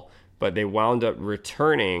all, but they wound up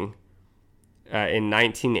returning in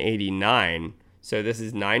 1989. So this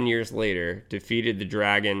is 9 years later, defeated the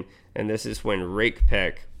dragon, and this is when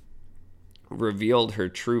Rakepeck revealed her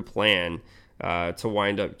true plan to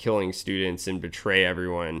wind up killing students and betray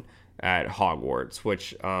everyone at Hogwarts,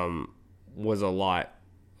 which was a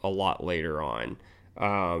lot later on.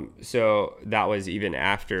 So that was even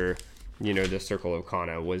after, the Circle of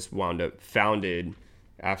Kana was wound up founded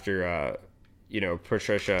after,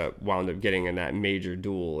 Patricia wound up getting in that major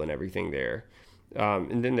duel and everything there.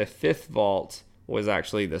 And then the fifth vault was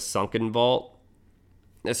actually the Sunken Vault.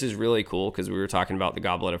 This is really cool because we were talking about the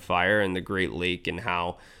Goblet of Fire and the Great Lake and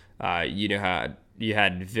how, you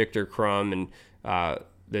had Victor Crumb and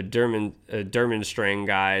the Durmstrang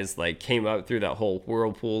guys like came up through that whole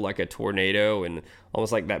whirlpool like a tornado and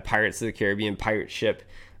almost like that Pirates of the Caribbean pirate ship.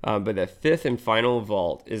 But the fifth and final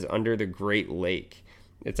vault is under the Great Lake.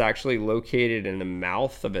 It's actually located in the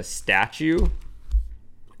mouth of a statue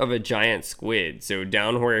of a giant squid. So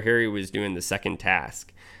down where Harry was doing the second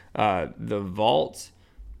task. The vault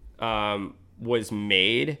was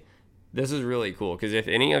made. This is really cool because if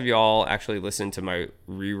any of y'all actually listened to my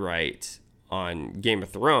rewrite on Game of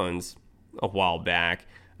Thrones a while back,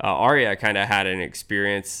 Arya kind of had an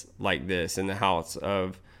experience like this in the House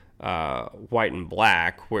of White and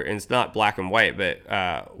Black, where and it's not black and white, but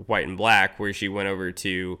white and black, where she went over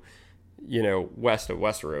to, west of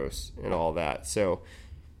Westeros and all that. So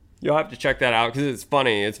you'll have to check that out because it's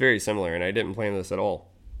funny. It's very similar, and I didn't plan this at all.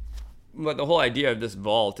 But the whole idea of this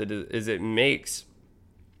vault is it makes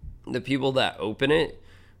the people that open it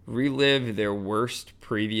relive their worst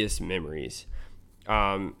previous memories.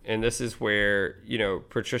 And this is where,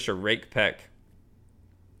 Patricia Rakepeck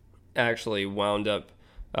actually wound up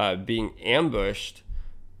being ambushed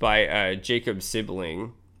by Jacob's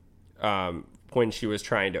sibling when she was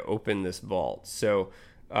trying to open this vault. So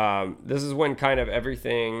this is when kind of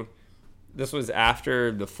everything, this was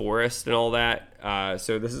after the forest and all that.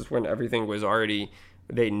 So this is when everything was already,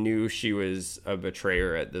 they knew she was a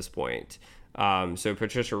betrayer at this point. So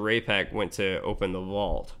Patricia Rakepeck went to open the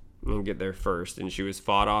vault and get there first, and she was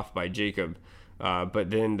fought off by Jacob. But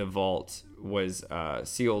then the vault was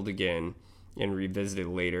sealed again and revisited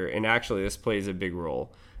later. And actually, this plays a big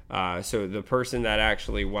role. So the person that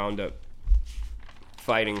actually wound up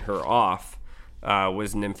fighting her off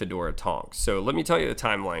was Nymphadora Tonks. So let me tell you the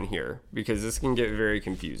timeline here, because this can get very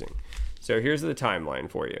confusing. So here's the timeline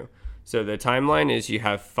for you. So the timeline is you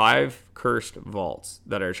have 5 cursed vaults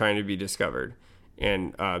that are trying to be discovered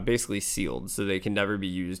and basically sealed so they can never be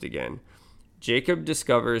used again. Jacob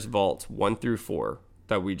discovers vaults 1 through 4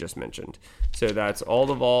 that we just mentioned. So that's all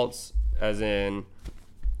the vaults, as in,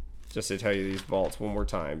 just to tell you these vaults one more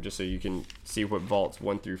time, just so you can see what vaults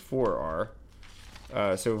 1 through 4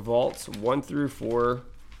 are. So vaults 1 through 4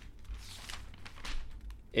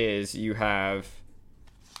 is you have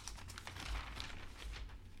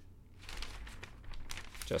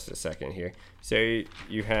just a second here. So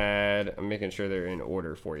you had, I'm making sure they're in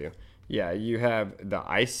order for you. Yeah, you have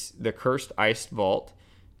the Cursed Iced Vault,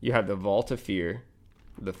 you have the Vault of Fear,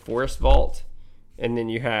 the Forest Vault, and then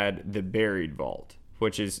you had the Buried Vault,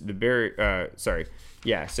 which is the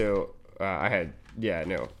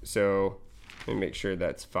so let me make sure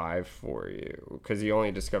that's 5 for you, because you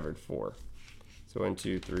only discovered 4. So 1,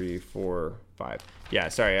 2, 3, 4, 5. Yeah,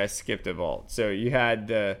 sorry, I skipped a vault. So you had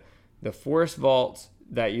the Forest Vault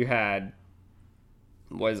that you had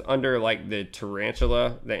was under like the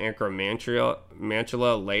tarantula, the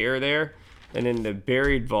Acromantula layer there. And then the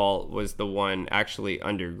Buried Vault was the one actually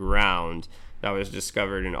underground that was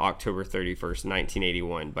discovered in October 31st,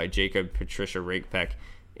 1981 by Jacob Patricia Rakepeck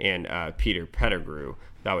and Peter Pettigrew.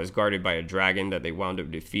 That was guarded by a dragon that they wound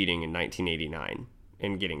up defeating in 1989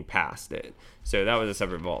 and getting past it. So that was a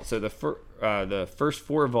separate vault. So the first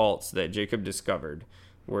 4 vaults that Jacob discovered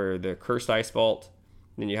were the Cursed Ice Vault,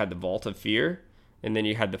 then you had the Vault of Fear, and then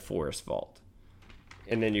you had the Forest Vault.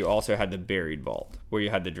 And then you also had the Buried Vault, where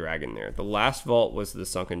you had the dragon there. The last vault was the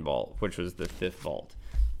Sunken Vault, which was the 5th vault.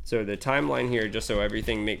 So the timeline here, just so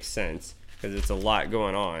everything makes sense, because it's a lot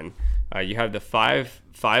going on, you have the five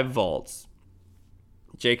vaults.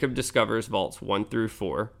 Jacob discovers vaults 1 through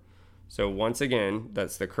 4. So once again,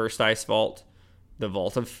 that's the Cursed Ice Vault, the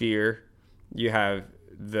Vault of Fear. You have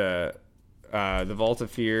the Vault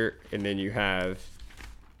of Fear, and then you have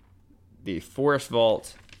the Forest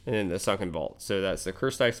Vault, and then the Sunken Vault. So that's the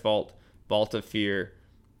Cursed Ice Vault, Vault of Fear,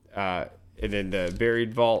 and then the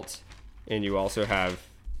Buried Vault, and you also have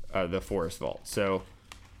the Forest Vault. So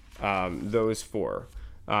those 4.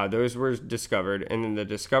 Those were discovered, and then the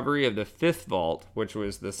discovery of the 5th vault, which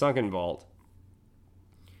was the Sunken Vault,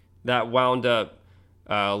 that wound up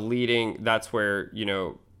leading, that's where,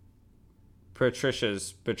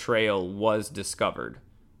 Patricia's betrayal was discovered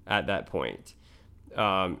at that point.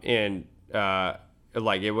 It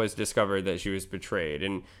was discovered that she was betrayed.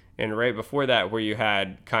 And right before that, where you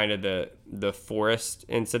had kind of the forest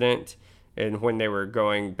incident, and when they were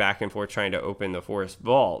going back and forth trying to open the Forest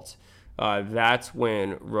Vault, that's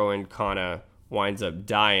when Rowan Kana winds up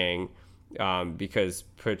dying because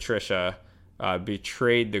Patricia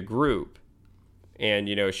betrayed the group. And,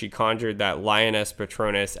 she conjured that Lioness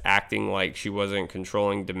Patronus acting like she wasn't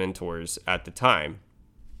controlling Dementors at the time.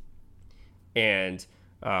 And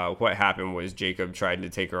what happened was Jacob tried to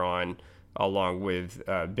take her on along with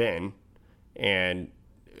Ben. And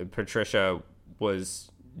Patricia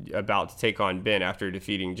was about to take on Ben after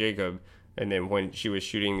defeating Jacob. And then when she was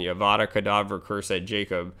shooting the Avada Kedavra curse at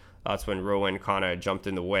Jacob, that's when Rowan Kana jumped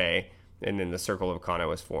in the way. And then the Circle of Kana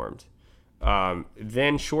was formed.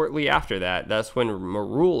 Then shortly after that, that's when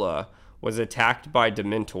Marula was attacked by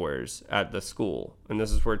Dementors at the school. And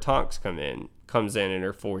this is where Tonks comes in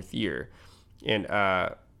her 4th year. And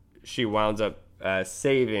she winds up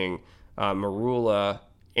saving Marula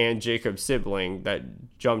and Jacob's sibling that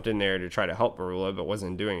jumped in there to try to help Marula but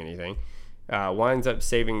wasn't doing anything. Winds up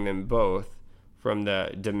saving them both from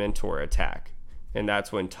the Dementor attack. And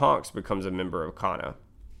that's when Tonks becomes a member of Kana.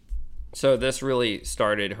 So this really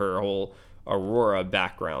started her whole Aurora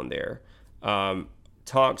background there.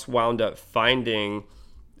 Tonks wound up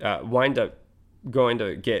going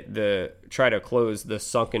to try to close the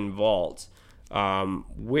Sunken Vault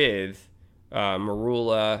with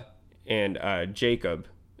Marula and Jacob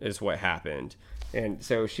is what happened. And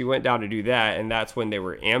so she went down to do that, and that's when they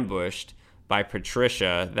were ambushed by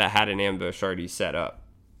Patricia that had an ambush already set up.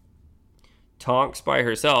 Tonks by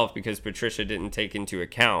herself, because Patricia didn't take into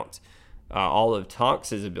account all of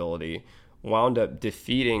Tonks' ability, wound up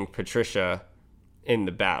defeating Patricia in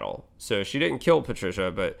the battle. So she didn't kill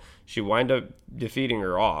Patricia, but she wound up defeating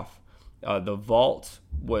her off. The vault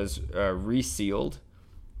was resealed,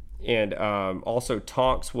 and also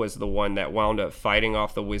Tonks was the one that wound up fighting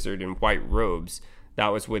off the wizard in white robes. That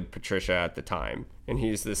was with Patricia at the time, and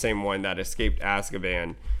he's the same one that escaped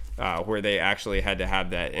Azkaban, where they actually had to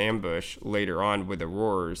have that ambush later on with the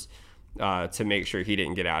Roars to make sure he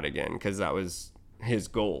didn't get out again, because that was his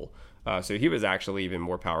goal. So he was actually even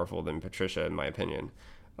more powerful than Patricia, in my opinion.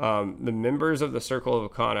 The members of the Circle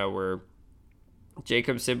of Kana were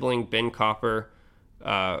Jacob's sibling Ben Copper,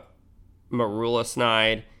 Marula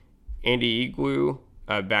Snide, Andy Igloo,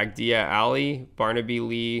 Bagdia Ali, Barnaby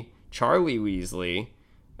Lee, Charlie Weasley,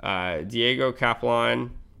 Diego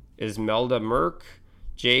Kaplan, Ismelda Merck,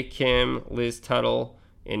 Jay Kim, Liz Tuttle,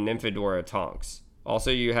 and Nymphadora Tonks.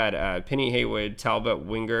 Also, you had Penny Haywood, Talbot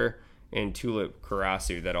Winger, and Tulip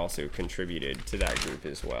Karasu that also contributed to that group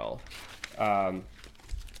as well.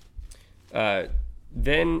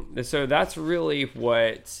 So that's really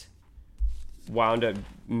what wound up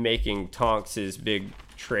making Tonks' big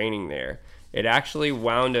training there. It actually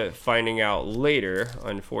wound up finding out later,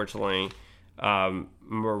 unfortunately,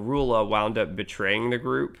 Marula wound up betraying the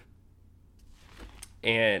group.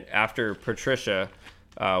 And after Patricia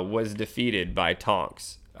was defeated by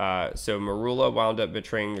Tonks. So Marula wound up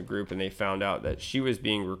betraying the group, and they found out that she was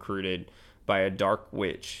being recruited by a dark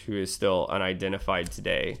witch who is still unidentified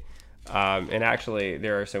today. And actually,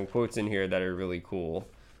 there are some quotes in here that are really cool.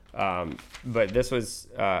 But this was,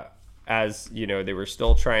 as you know, they were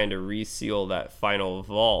still trying to reseal that final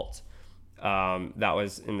vault that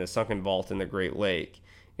was in the sunken vault in the Great Lake.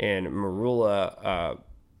 And Marula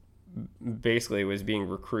basically was being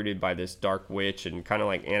recruited by this dark witch, and kind of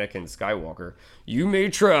like Anakin Skywalker, you may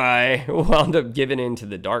try, wound up giving in to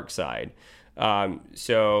the dark side.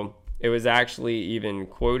 So it was actually even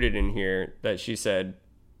quoted in here that she said,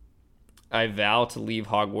 I vow to leave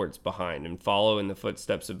Hogwarts behind and follow in the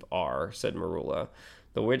footsteps of R, said Marula.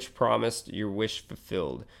 The witch promised, your wish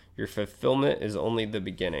fulfilled. Your fulfillment is only the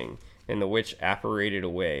beginning. And the witch apparated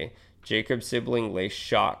away. Jacob's sibling lay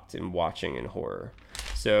shocked and watching in horror.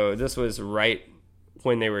 So this was right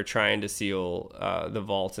when they were trying to seal the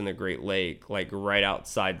vault in the Great Lake, like right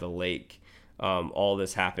outside the lake. All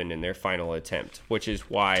this happened in their final attempt, which is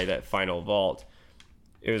why that final vault,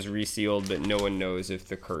 it was resealed, but no one knows if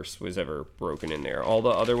the curse was ever broken in there. All the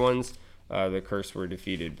other ones, the curse were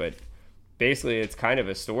defeated, but basically it's kind of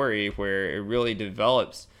a story where it really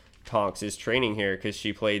develops Tonks' training here, because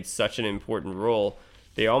she played such an important role.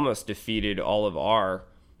 They almost defeated all of R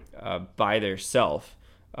by theirself.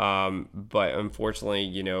 But unfortunately,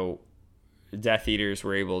 you know, Death Eaters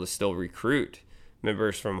were able to still recruit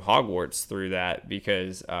members from Hogwarts through that,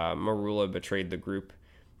 because Marula betrayed the group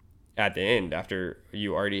at the end after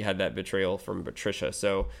you already had that betrayal from Patricia.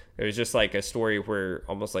 So it was just like a story where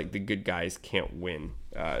almost like the good guys can't win.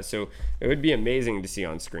 So it would be amazing to see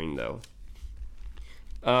on screen, though.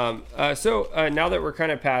 So now that we're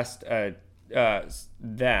kind of past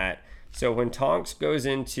that, so when Tonks goes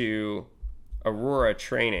into Aurora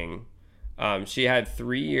training, she had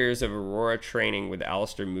 3 years of Aurora training with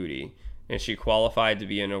Alistair Moody, and she qualified to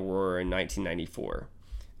be an Aurora in 1994.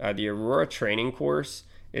 The Aurora training course,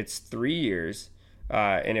 it's 3 years,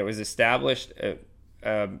 and it was established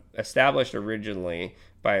originally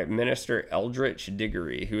by Minister Eldritch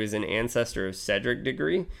Diggory, who is an ancestor of Cedric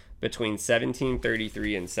Diggory, between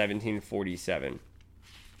 1733 and 1747.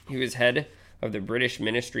 He was head of the British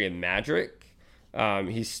Ministry of Magic.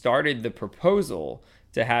 He started the proposal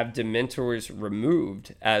to have Dementors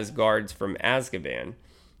removed as guards from Azkaban,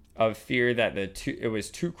 of fear that it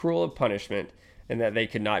was too cruel a punishment and that they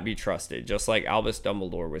could not be trusted, just like Albus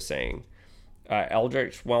Dumbledore was saying.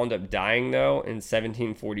 Eldritch wound up dying, though, in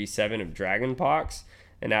 1747 of dragonpox,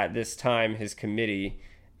 and at this time his committee,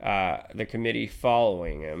 the committee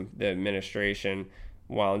following him, the administration,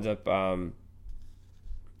 wound up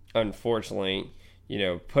unfortunately, you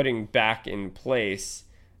know, putting back in place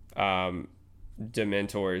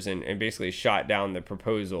Dementors, and basically shot down the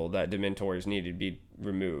proposal that Dementors needed to be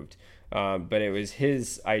removed. But it was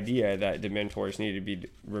his idea that Dementors needed to be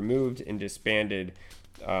removed and disbanded,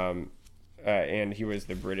 and he was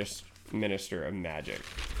the British Minister of Magic.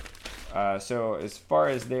 So as far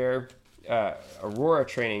as their Aurora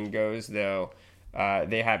training goes, though,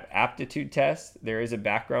 they have aptitude tests. There is a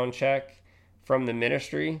background check from the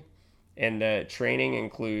ministry, and the training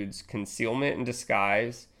includes concealment and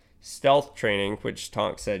disguise, stealth training, which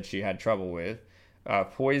Tonks said she had trouble with,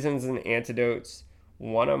 poisons and antidotes,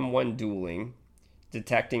 one-on-one dueling,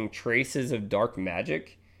 detecting traces of dark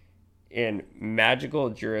magic, and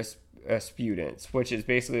magical jurisprudence, which is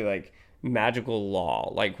basically like magical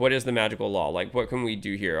law. Like, what is the magical law? Like, what can we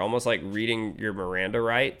do here? Almost like reading your Miranda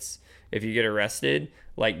rights if you get arrested.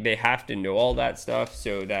 Like, they have to know all that stuff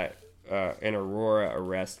so that an Aurora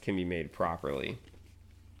arrest can be made properly.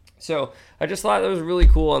 So I just thought that was really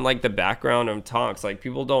cool, and like the background of Tonks, like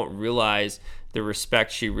people don't realize the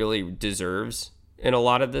respect she really deserves in a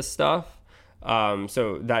lot of this stuff.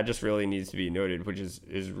 So that just really needs to be noted, which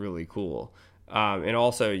is really cool. And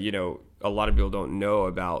also, you know, a lot of people don't know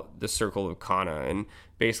about the Circle of Kana, and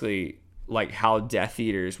basically like how Death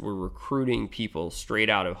Eaters were recruiting people straight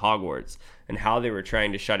out of Hogwarts, and how they were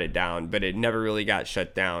trying to shut it down, but it never really got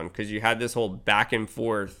shut down, because you had this whole back and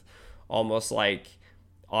forth, almost like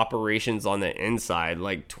operations on the inside,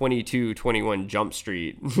 like 22-21 Jump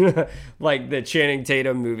Street, like the Channing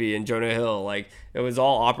Tatum movie and Jonah Hill. Like, it was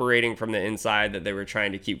all operating from the inside that they were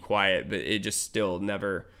trying to keep quiet, but it just still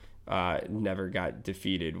never got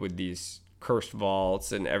defeated with these cursed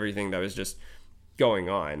vaults and everything that was just going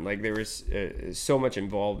on. Like there was so much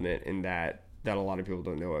involvement in that a lot of people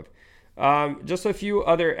don't know of. Just a few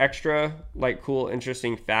other extra like cool,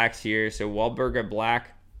 interesting facts here. So Walburga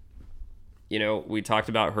Black, we talked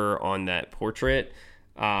about her on that portrait.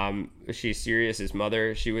 She's Sirius's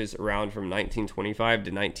mother. She was around from 1925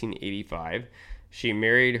 to 1985. She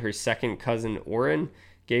married her second cousin Orin,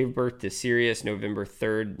 gave birth to Sirius November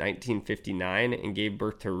 3rd, 1959, and gave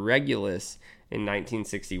birth to Regulus in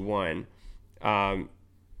 1961.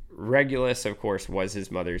 Regulus, of course, was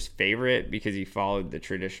his mother's favorite because he followed the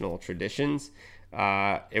traditional traditions.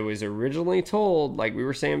 It was originally told, like we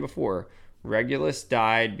were saying before, Regulus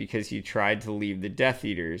died because he tried to leave the Death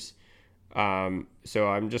Eaters. So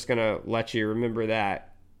I'm just going to let you remember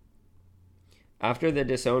that. After the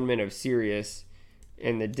disownment of Sirius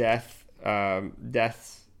and the deaths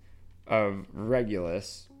of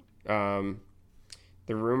Regulus,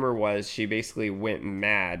 the rumor was she basically went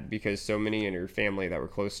mad because so many in her family that were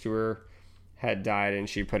close to her had died, and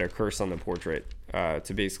she put a curse on the portrait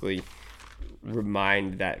to basically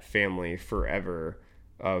remind that family forever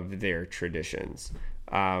of their traditions.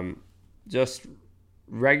 Just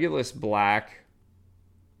Regulus Black,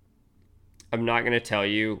 I'm not going to tell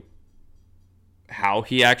you how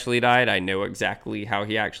he actually died. I know exactly how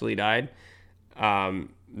he actually died.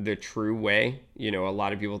 The true way, a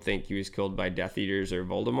lot of people think he was killed by Death Eaters or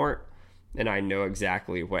Voldemort, and I know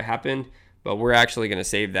exactly what happened, but we're actually going to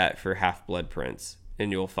save that for Half-Blood Prince, and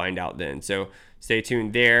you'll find out then. So stay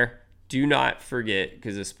tuned there. Do not forget,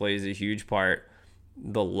 because this plays a huge part,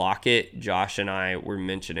 the locket Josh and I were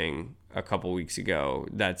mentioning a couple weeks ago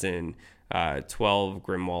that's in 12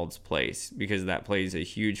 Grimwald's Place, because that plays a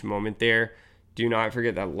huge moment there. Do not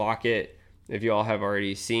forget that locket. If you all have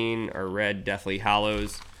already seen or read Deathly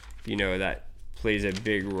Hallows, that plays a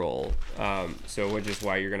big role. So which is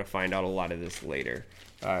why you're going to find out a lot of this later.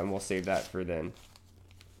 And we'll save that for then.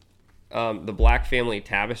 The Black family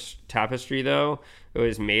tapestry, though, it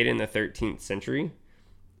was made in the 13th century.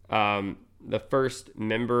 The first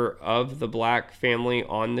member of the Black family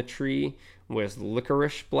on the tree was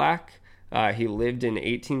Licorice Black. He lived in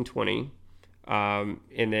 1820.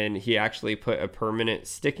 And then he actually put a permanent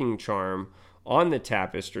sticking charm on the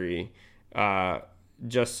tapestry,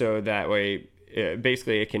 just so that way,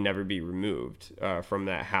 basically, it can never be removed from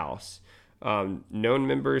that house. Known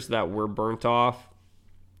members that were burnt off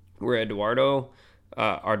were Eduardus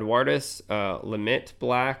Lamette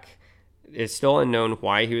Black. It's still unknown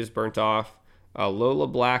why he was burnt off. Lola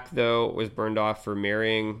Black, though, was burned off for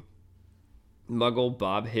marrying Muggle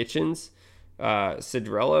Bob Hitchens.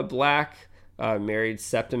 Cinderella Black married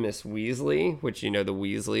Septimus Weasley, which the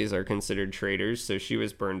Weasleys are considered traitors, so she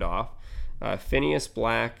was burned off. Phineas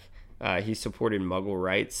Black, he supported Muggle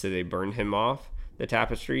rights, so they burned him off the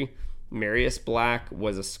tapestry. Marius Black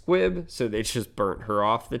was a squib, so they just burnt her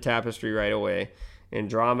off the tapestry right away.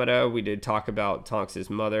 Andromeda, we did talk about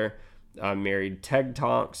Tonks' mother, married Ted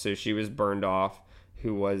Tonks, so she was burned off,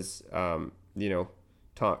 who was,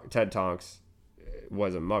 Ted Tonks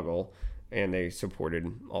was a Muggle, and they supported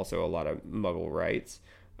also a lot of Muggle rights.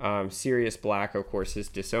 Sirius Black, of course, his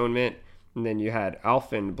disownment. And then you had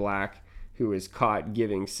Alfin Black, who was caught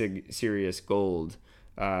giving Sirius gold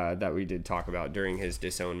that we did talk about during his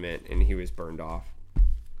disownment, and he was burned off.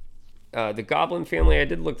 The Goblin family, I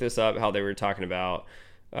did look this up, how they were talking about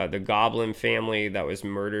the Goblin family that was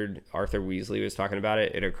murdered. Arthur Weasley was talking about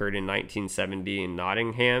it. It occurred in 1970 in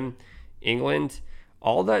Nottingham, England.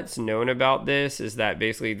 All that's known about this is that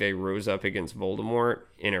basically they rose up against Voldemort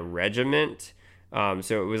in a regiment.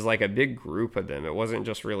 So it was like a big group of them. It wasn't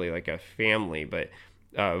just really like a family, but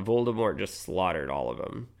Voldemort just slaughtered all of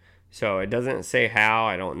them. So it doesn't say how.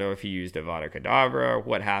 I don't know if he used Avada Kedavra or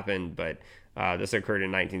what happened, but this occurred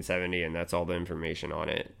in 1970, and that's all the information on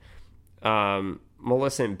it.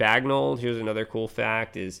 Millicent Bagnold, here's another cool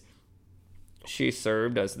fact, is she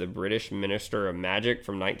served as the British Minister of Magic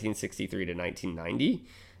from 1963 to 1990.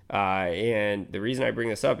 And the reason I bring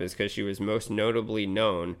this up is because she was most notably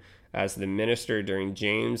known as the minister during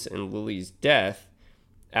James and Lily's death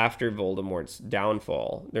after Voldemort's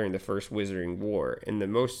downfall during the First Wizarding War. And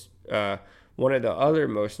one of the other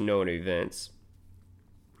most known events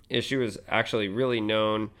is she was actually really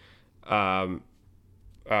known, and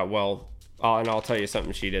I'll tell you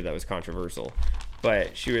something she did that was controversial.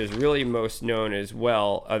 But she was really most known as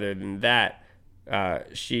well, other than that,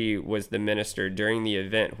 she was the minister during the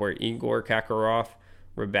event where Igor Karkaroff,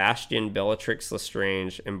 Sebastian Bellatrix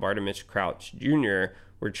Lestrange, and Bartolomé Crouch Jr.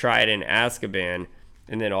 were tried in Azkaban,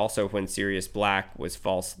 and then also when Sirius Black was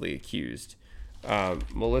falsely accused.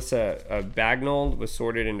 Melissa Bagnold was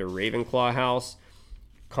sorted into Ravenclaw House.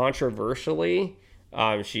 Controversially,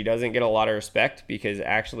 She doesn't get a lot of respect because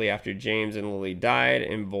actually after James and Lily died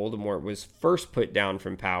and Voldemort was first put down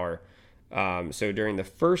from power, so during the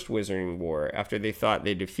first Wizarding War, after they thought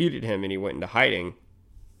they defeated him and he went into hiding,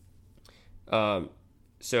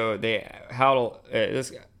 so they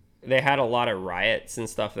had a lot of riots and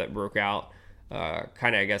stuff that broke out.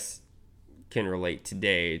 Kind of, I guess, can relate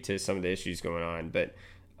today to some of the issues going on, but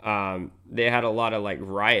they had a lot of like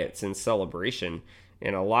riots and celebration,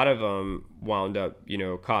 and a lot of them wound up,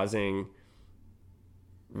 causing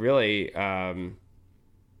really, not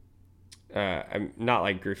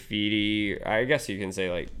like graffiti. I guess you can say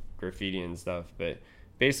like graffiti and stuff, but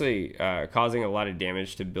basically causing a lot of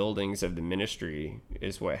damage to buildings of the ministry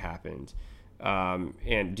is what happened,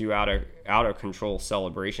 and due out of control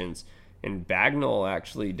celebrations. And Bagnall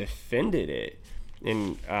actually defended it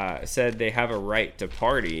and said they have a right to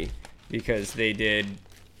party because they did,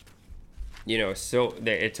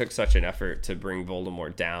 it took such an effort to bring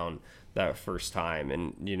Voldemort down that first time.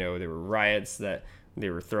 And, there were riots that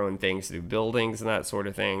they were throwing things through buildings and that sort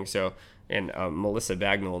of thing. So, and Melissa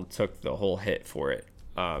Bagnall took the whole hit for it.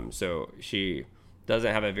 So she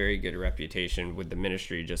doesn't have a very good reputation with the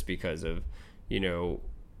ministry just because of,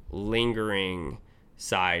 lingering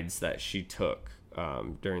sides that she took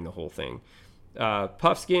during the whole thing.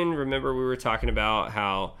 Puffskin, remember we were talking about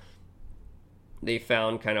how they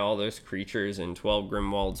found kind of all those creatures in 12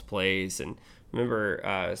 Grimwald's place, and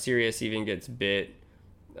remember Sirius even gets bit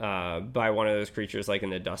by one of those creatures like in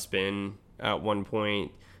the dustbin at one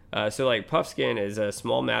point. So like Puffskin is a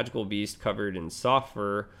small magical beast covered in soft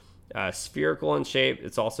fur, spherical in shape.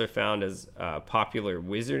 It's also found as a popular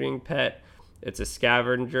wizarding pet. It's a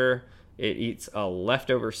scavenger. It eats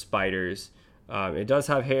leftover spiders. It does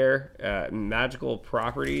have hair. Magical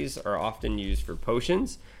properties are often used for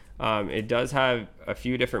potions. It does have a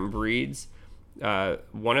few different breeds.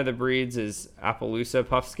 One of the breeds is Appaloosa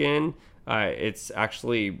Puffskin. It's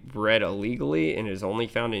actually bred illegally and is only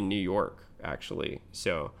found in New York, actually.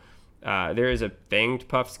 So there is a fanged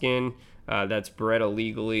Puffskin that's bred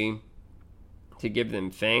illegally to give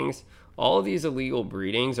them fangs. All of these illegal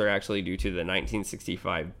breedings are actually due to the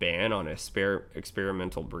 1965 ban on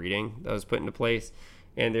experimental breeding that was put into place.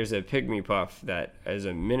 And there's a pygmy puff that is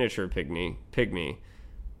a miniature pygmy.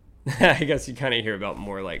 I guess you kind of hear about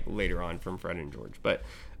more like later on from Fred and George. But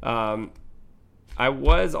I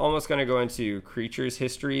was almost going to go into Creature's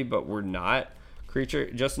history, but we're not.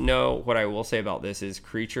 Creature, just know what I will say about this is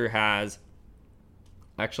Creature has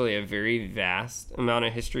actually a very vast amount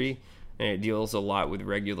of history, and it deals a lot with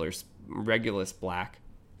Regulus Black,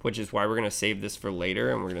 which is why we're going to save this for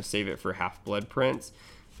later, and we're going to save it for Half-Blood Prince.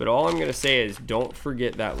 But all I'm going to say is don't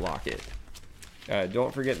forget that locket.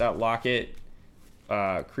 Don't forget that locket,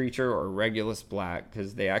 Creature or Regulus Black,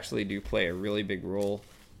 because they actually do play a really big role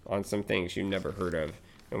on some things you never heard of,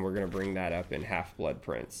 and we're going to bring that up in Half-Blood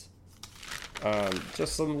Prince.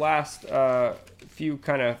 Just some last few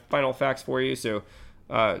kind of final facts for you. So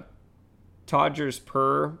Todger's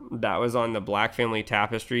Purr, that was on the Black family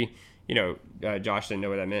tapestry. Josh didn't know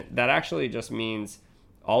what that meant. That actually just means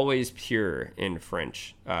always pure in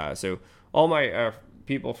French. So all my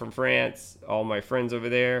people from France, all my friends over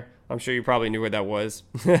there, I'm sure you probably knew what that was.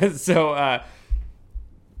 So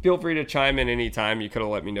feel free to chime in anytime. You could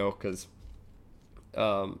have let me know because,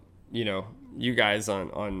 you guys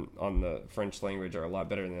on the French language are a lot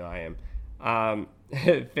better than I am.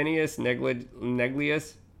 Phineas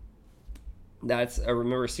Neglius.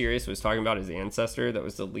 Remember Sirius was talking about his ancestor that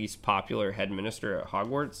was the least popular headmaster at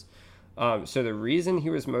Hogwarts. So the reason he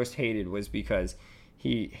was most hated was because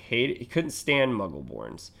he couldn't stand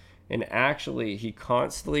Muggleborns. And actually, he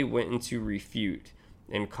constantly went into refute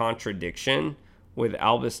and contradiction with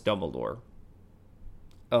Albus Dumbledore.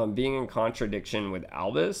 Being in contradiction with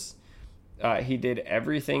Albus, he did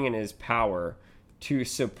everything in his power to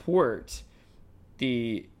support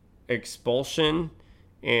the expulsion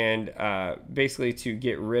and basically to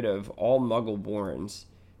get rid of all Muggleborns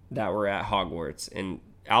that were at Hogwarts. And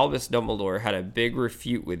Albus Dumbledore had a big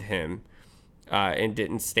refute with him and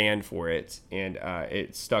didn't stand for it. And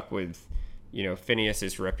it stuck with,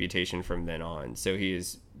 Phineas's reputation from then on. So he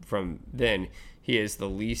is the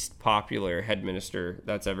least popular headmaster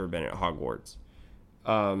that's ever been at Hogwarts.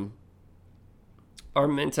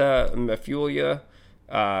 Arminta Mephilia,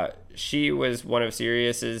 she was one of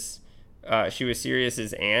Sirius's. She was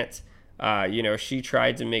Sirius's aunt. She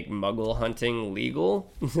tried to make Muggle hunting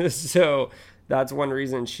legal, so that's one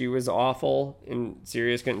reason she was awful, and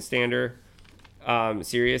Sirius couldn't stand her.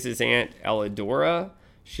 Sirius's aunt Elidora,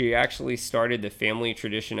 she actually started the family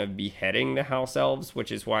tradition of beheading the house elves,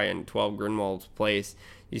 which is why in 12 Grindelwald's Place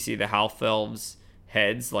you see the house elves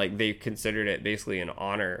heads. Like, they considered it basically an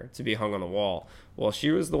honor to be hung on the wall. Well,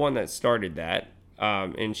 she was the one that started that,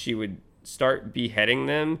 and she would start beheading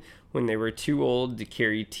them when they were too old to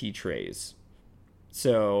carry tea trays.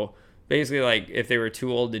 So basically, like, if they were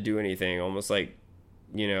too old to do anything, almost like,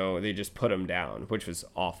 they just put them down, which was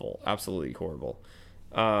awful, absolutely horrible.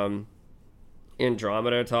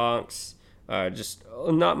 Andromeda talks. Just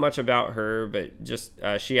not much about her, but just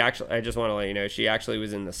she actually, I just want to let you know, she actually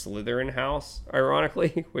was in the Slytherin house,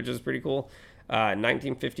 ironically, which is pretty cool.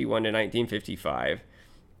 1951 to 1955.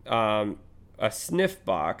 A sniff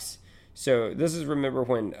box. So this is, remember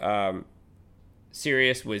when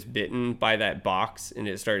Sirius was bitten by that box and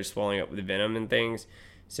it started swelling up with venom and things.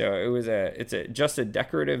 So it's just a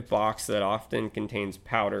decorative box that often contains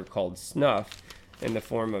powder called snuff in the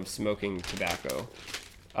form of smoking tobacco.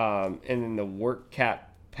 And then the work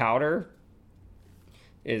cap powder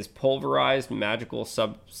is pulverized magical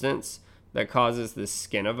substance that causes the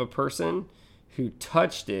skin of a person who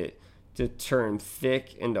touched it to turn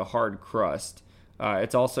thick into hard crust.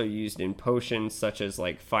 It's also used in potions such as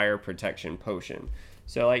like fire protection potion.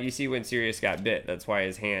 So like you see when Sirius got bit, that's why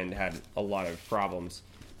his hand had a lot of problems.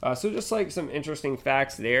 So just like some interesting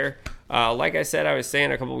facts there. Like I said, I was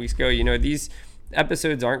saying a couple weeks ago, these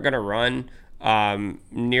episodes aren't going to run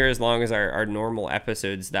near as long as our normal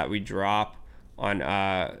episodes that we drop on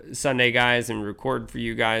Sunday, guys, and record for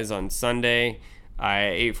you guys on Sunday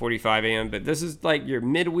at 8:45 a.m. But this is like your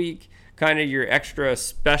midweek, kind of your extra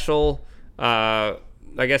special, I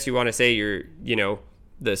guess you want to say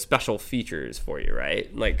the special features for you,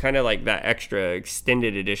 right? Like kind of like that extra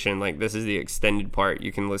extended edition. Like this is the extended part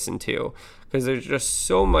you can listen to, because there's just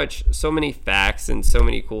so many facts and so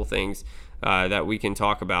many cool things that we can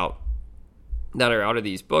talk about that are out of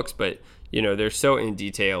these books, but they're so in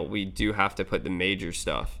detail. We do have to put the major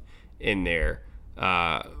stuff in there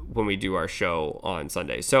when we do our show on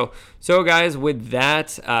Sunday. So guys, with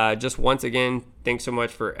that, just once again, thanks so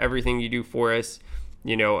much for everything you do for us.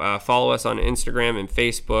 Follow us on Instagram and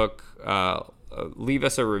Facebook. Leave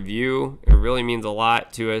us a review. It really means a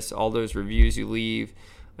lot to us. All those reviews you leave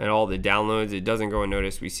and all the downloads, it doesn't go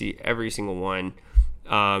unnoticed. We see every single one.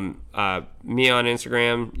 Me on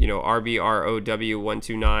Instagram,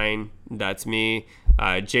 RBROW129, that's me.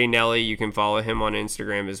 Jay Nelly, you can follow him on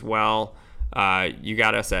Instagram as well. You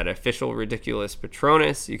got us at Official Ridiculous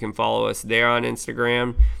Patronus. You can follow us there on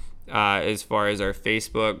Instagram. As far as our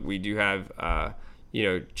Facebook, we do have,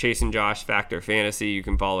 Chase and Josh Factor Fantasy. You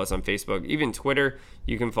can follow us on Facebook. Even Twitter,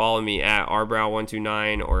 you can follow me at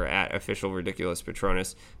rbrow129 or at Official Ridiculous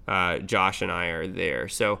Patronus. Josh and I are there.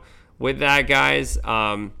 So with that, guys,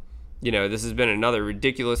 this has been another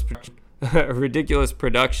ridiculous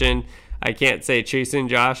production. I can't say Chase and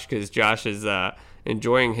Josh because Josh is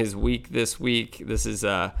enjoying his week this week. This is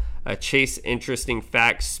a Chase Interesting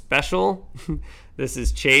Facts special. This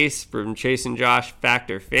is Chase from Chase and Josh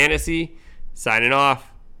Factor Fantasy, signing off.